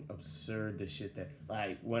fucking absurd, the shit that,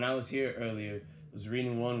 like, when I was here earlier, I was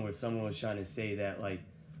reading one where someone was trying to say that like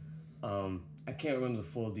I can't remember the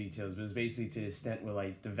full details, but it's basically to the extent where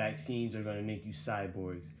like the vaccines are gonna make you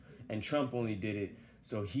cyborgs, and Trump only did it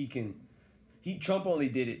so Trump only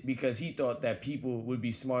did it because he thought that people would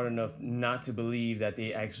be smart enough not to believe that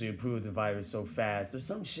they actually approved the virus so fast or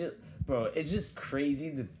some shit. Bro, it's just crazy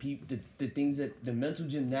the things that the mental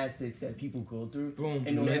gymnastics that people go through. Boom.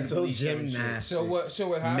 in order to Mental believe certain shit. gymnastics. So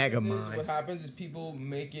what happens Megamind. is what happens is people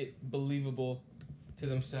make it believable to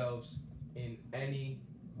themselves in any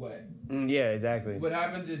way. Yeah, exactly. What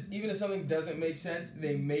happens is even if something doesn't make sense,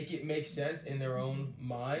 they make it make sense in their own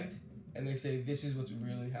mind, and they say this is what's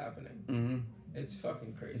really happening. hmm It's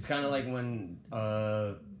fucking crazy. It's kind of like when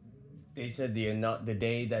they said the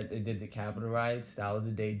day that they did the Capitol riots, that was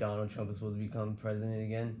the day Donald Trump was supposed to become president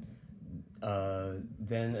again.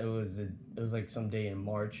 Then it was like some day in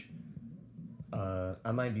March.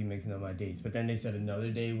 I might be mixing up my dates, but then they said another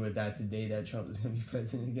day where that's the day that Trump is gonna be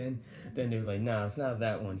president again. Then they were like, nah, it's not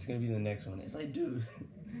that one. It's gonna be the next one. It's like, dude,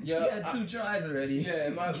 Yeah, you had two tries already. Yeah,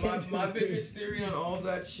 my Can't do this. biggest theory on all of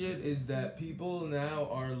that shit is that people now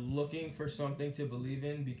are looking for something to believe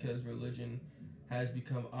in because religion has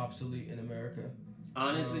become obsolete in America.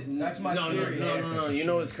 Honestly, That's my theory. No. You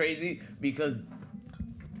know what's crazy? Because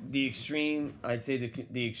the extreme, I'd say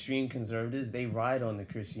the extreme conservatives, they ride on the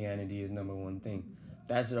Christianity as number one thing.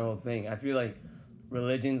 That's the whole thing. I feel like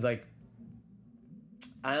religion's like,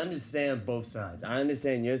 I understand both sides. I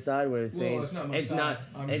understand your side where it's saying it's not my it's side. not.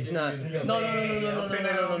 I'm It's just not. giving you- No. Pin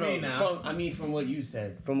that on me now. I mean, from what you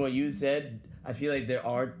said. From what you said, I feel like there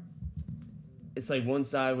are. It's like one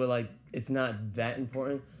side where like it's not that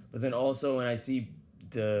important, but then also when I see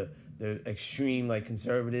the extreme like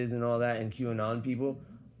conservatives and all that and QAnon people,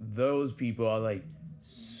 those people are like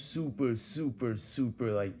super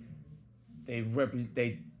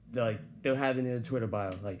like they'll have in their Twitter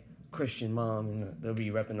bio like Christian mom, and they'll be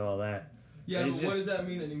repping all that. Yeah, And but it's what just- does that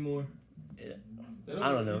mean anymore? Yeah. They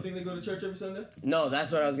I don't know. You think they go to church every Sunday? No,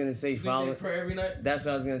 that's what I was gonna say. You think they Following, pray every night? that's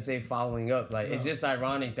what I was gonna say. Following up, like it's No. just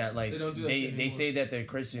ironic that like They don't do that shit they anymore. say that they're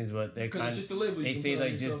Christians, but they're Because kind it's just a label. You they can say put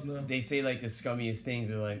on like yourself just now. they say like the scummiest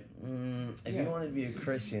things. Are like, if Yeah. you want to be a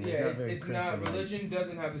Christian, Yeah, it's not very it's Christian. not. Religion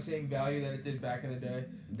doesn't have the same value that it did back in the day.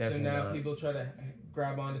 Definitely so now not. people try to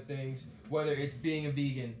grab onto things, whether it's being a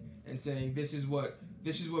vegan and saying this is what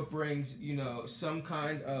brings some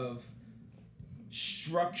kind of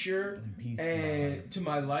structure Peace to and to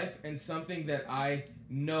my life and something that I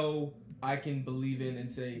know I can believe in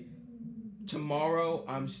and say tomorrow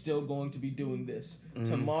I'm still going to be doing this. Mhm.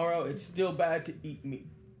 Tomorrow it's still bad to eat meat.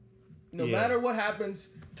 No Yeah. matter what happens,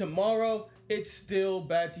 tomorrow it's still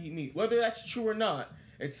bad to eat meat. Whether that's true or not,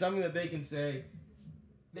 it's something that they can say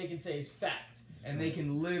is fact. And they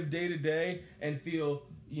can live day to day and feel,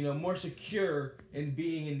 more secure in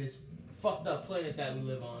being in this fucked up planet that we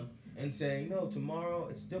live on. And saying, no, tomorrow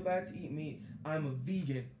it's still bad to eat meat. I'm a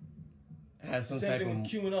vegan. It has some Same type thing of with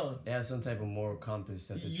QAnon. it has some type of moral compass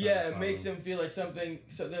that they're trying Yeah, to it makes follow. them feel like something.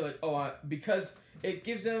 So they're like, because it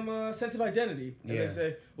gives them a sense of identity. And Yeah. they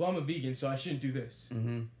say, well, I'm a vegan, so I shouldn't do this.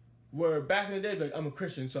 Mhm. Where back in the day, like, I'm a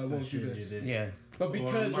Christian, so I won't do this. Yeah. But Or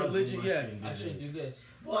because Muslim, religion, I yeah, shouldn't do I shouldn't this. do this.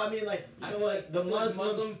 Well, I mean, like, I feel like the Muslims,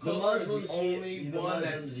 Muslim the culture is Muslims the here, only the one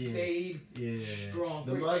that Muslims, yeah. stayed Yeah. strong.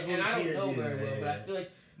 The and Muslims I don't here, know very yeah, well, but yeah. I feel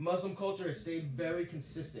like Muslim culture has stayed very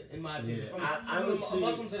consistent, in my opinion. Yeah, From, I from would the say-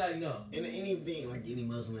 Muslims that I know. And anything, like any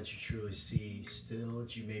Muslim that you truly see still,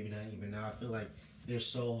 that you maybe not even know, I feel like they're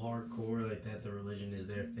so hardcore, like that the religion is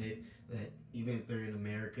their faith, that even if they're in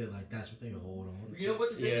America, like that's what they hold on to. You know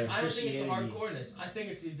what the thing is? Yeah. I don't think it's a Christianity. hardcoreness. I think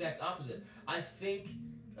it's the exact opposite. I think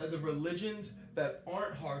the religions that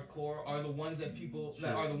aren't hardcore are the ones that people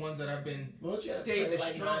that are the ones that have been Won't you stayed pray the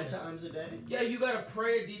like 9 strongest. times a day? Yeah, you gotta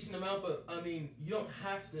pray a decent amount, but I mean, you don't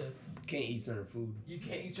have to. Can't eat certain food. You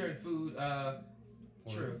can't eat certain food.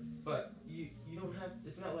 True, but you don't have.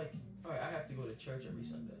 It's not like, all right, I have to go to church every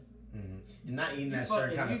Sunday. You're not eating You that fucking,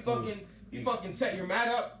 certain kind you of food. fucking, you fucking set your mat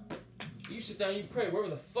up. You sit down, you pray wherever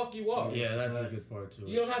the fuck you are. Yeah, that's a good part too.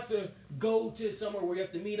 You don't have to go to somewhere where you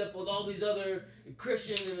have to meet up with all these other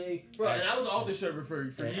Christians and and I was all this shit for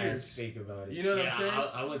And years. fake about it. You know what I'm saying?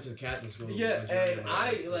 I went to Catholic school. Yeah, majority and of my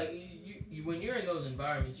I life, so- like you when you're in those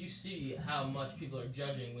environments, you see how much people are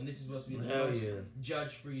judging when this is supposed to be the Hell most yeah.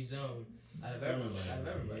 judge-free zone out of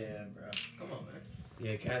everybody. Yeah, bro. Come on, man.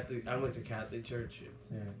 Yeah, Catholic. I went to Catholic church.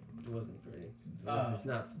 Yeah. It wasn't pretty. It's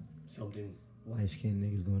not something. Light skinned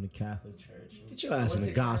niggas going to Catholic church. Get your ass in What's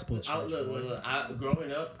the it gospel Catholic? church. Look.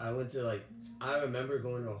 Growing up, I went to I remember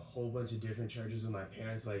going to a whole bunch of different churches with my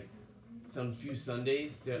parents. Like, some few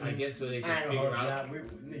Sundays. I guess so they could I ain't figure gonna hold you out.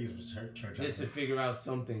 out. Niggas was church. Just to figure out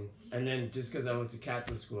something, and then just because I went to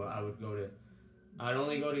Catholic school, I would go to. I'd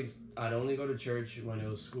only go to church when it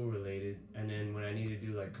was school related, and then when I needed to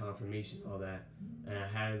do like confirmation, all that, and I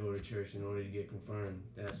had to go to church in order to get confirmed.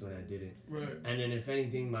 That's when I did it. Right. And then if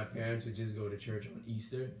anything, my parents would just go to church on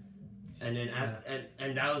Easter, and then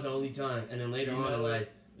and that was the only time. And then later on in life,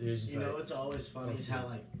 there's just You know like, what's always funny is how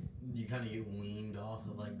like you kind of get weaned off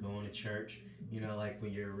of like going to church. You know, like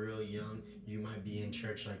when you're real young, you might be in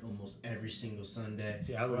church like almost every single Sunday.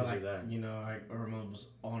 See, I wouldn't or, like, do that. You know, like, or almost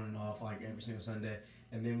on and off like every single Sunday.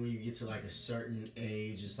 And then when you get to like a certain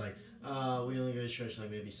age, it's like, we only go to church like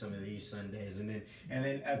maybe some of these Sundays, and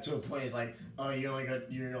then up to a point it's like, oh, you're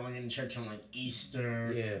only in church on like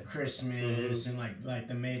Easter, Yeah. Christmas, and like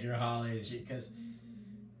the major holidays, because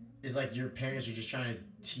it's like your parents are just trying to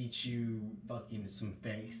teach you fucking some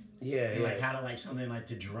faith. yeah, And yeah. like how to like something like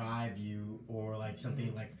to drive you, or like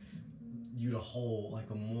something like you to hold like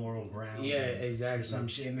a moral ground. Yeah, or exactly. some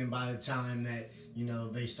shit. And then by the time that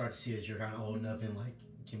they start to see that you're kind of old enough and like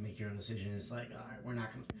can make your own decisions, it's like, all right, we're not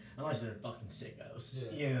gonna, unless they're fucking sickos.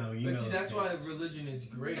 Yeah. You But know. see, that's the why parents. religion is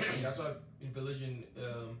great. That's why religion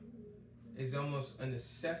is almost a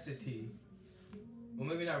necessity. Well,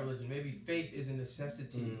 maybe not religion. Maybe faith is a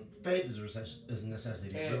necessity. Faith is a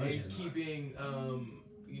necessity. And Religion is not. keeping,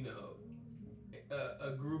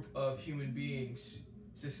 a group of human beings,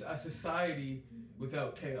 a society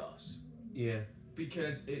without chaos. Yeah.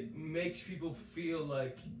 Because it makes people feel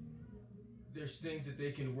like there's things that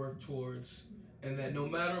they can work towards, and that no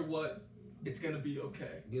matter what, it's gonna be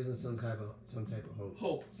okay. Gives them some type of hope.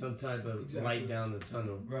 Hope. Some type of Exactly. light down the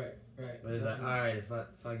tunnel. Right. But it's like, all right, if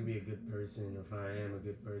I can be a good person, if I am a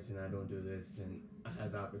good person, I don't do this, then I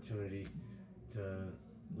have the opportunity to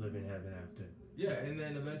live in heaven after. Yeah, and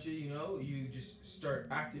then eventually, you just start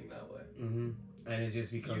acting that way. Mm-hmm. And it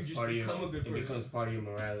just becomes just part of your. become a good It becomes person. part of your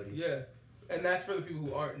morality. Yeah, and that's for the people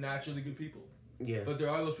who aren't naturally good people. Yeah. But there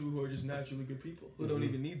are those people who are just naturally good people who don't Mhm.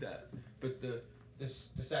 even need that. But the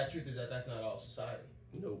sad truth is that that's not all of society.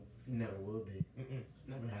 Nope. Never will be. Mm-mm.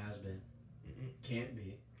 Never has been. Mm-mm. Can't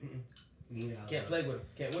be. Mm-mm. Need out. Can't play with them.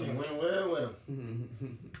 Can't win Can't with them. win with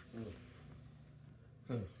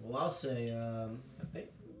them. Well, I'll say, I think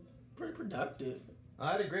pretty productive.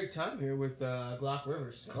 I had a great time here with Glock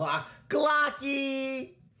Rivers.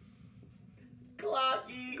 Glocky.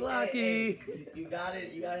 Glocky. Hey, you got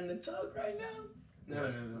it. You got it in the tug right now.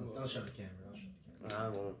 No. Don't show the camera. I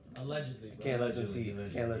won't. Allegedly. Bro. Can't let them see.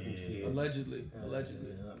 Can't let them see it. Allegedly.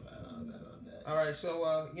 All right, so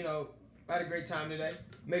I had a great time today.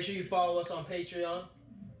 Make sure you follow us on Patreon.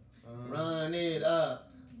 Run it up.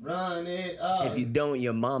 If you don't,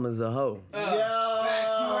 your mama's a hoe. Facts.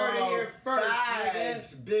 You heard it here first,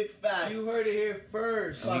 Facts. Big facts. You heard it here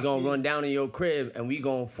first. We gonna run down in your crib and we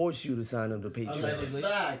gonna force you to sign up to Patreon. Allegedly.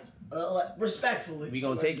 Fact. Respectfully. We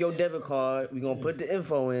gonna take your debit card. We gonna put the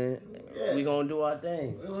info in. Yeah. We gonna do our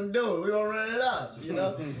thing. We're gonna do it. We're gonna run it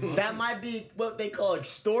up. That might be what they call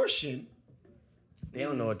extortion, They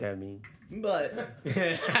don't know what that means. but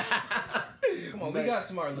Come on, we got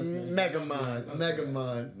smart listeners. Megamon.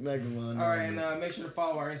 All right, and make sure to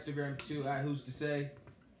follow our Instagram too at Who's to Say.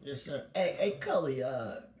 Yes, sir. Hey, Cully.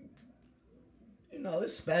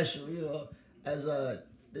 It's special. As the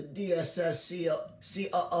DSS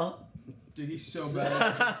Dude, he's so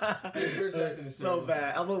bad. Dude, British accent is So terrible.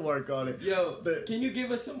 bad. I'm gonna work on it. Yo, But- can you give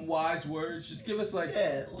us some wise words? Just give us like,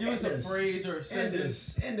 Yeah, give us a end this. phrase or a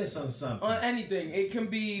sentence End this on something. on anything. It can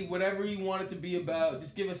be whatever you want it to be about.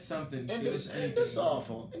 Just give us something. End Give us this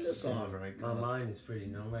awful. End this off right My mind is pretty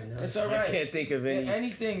numb right now. It's so alright. I can't think of any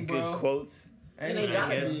anything, good bro. quotes. Anything. ain't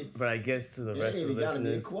gotta I guess to the It rest ain't of the even gotta be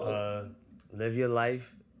a listeners, quote. live your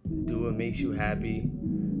life, do what makes you happy,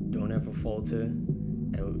 don't ever falter,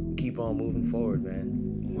 and keep on moving forward,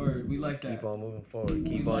 man. Word. We like that. Keep on moving forward.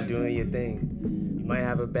 Keep We on like doing your thing. You might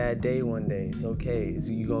have a bad day one day. It's okay.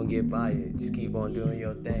 You're gonna get by it. Just keep on doing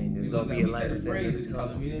your thing. There's We gonna love be that. a We light said at a the end of phrase, the Colin.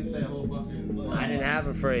 tunnel. We didn't say a whole fucking. I didn't have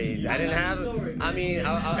a phrase. I didn't have. I mean,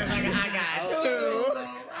 I got two.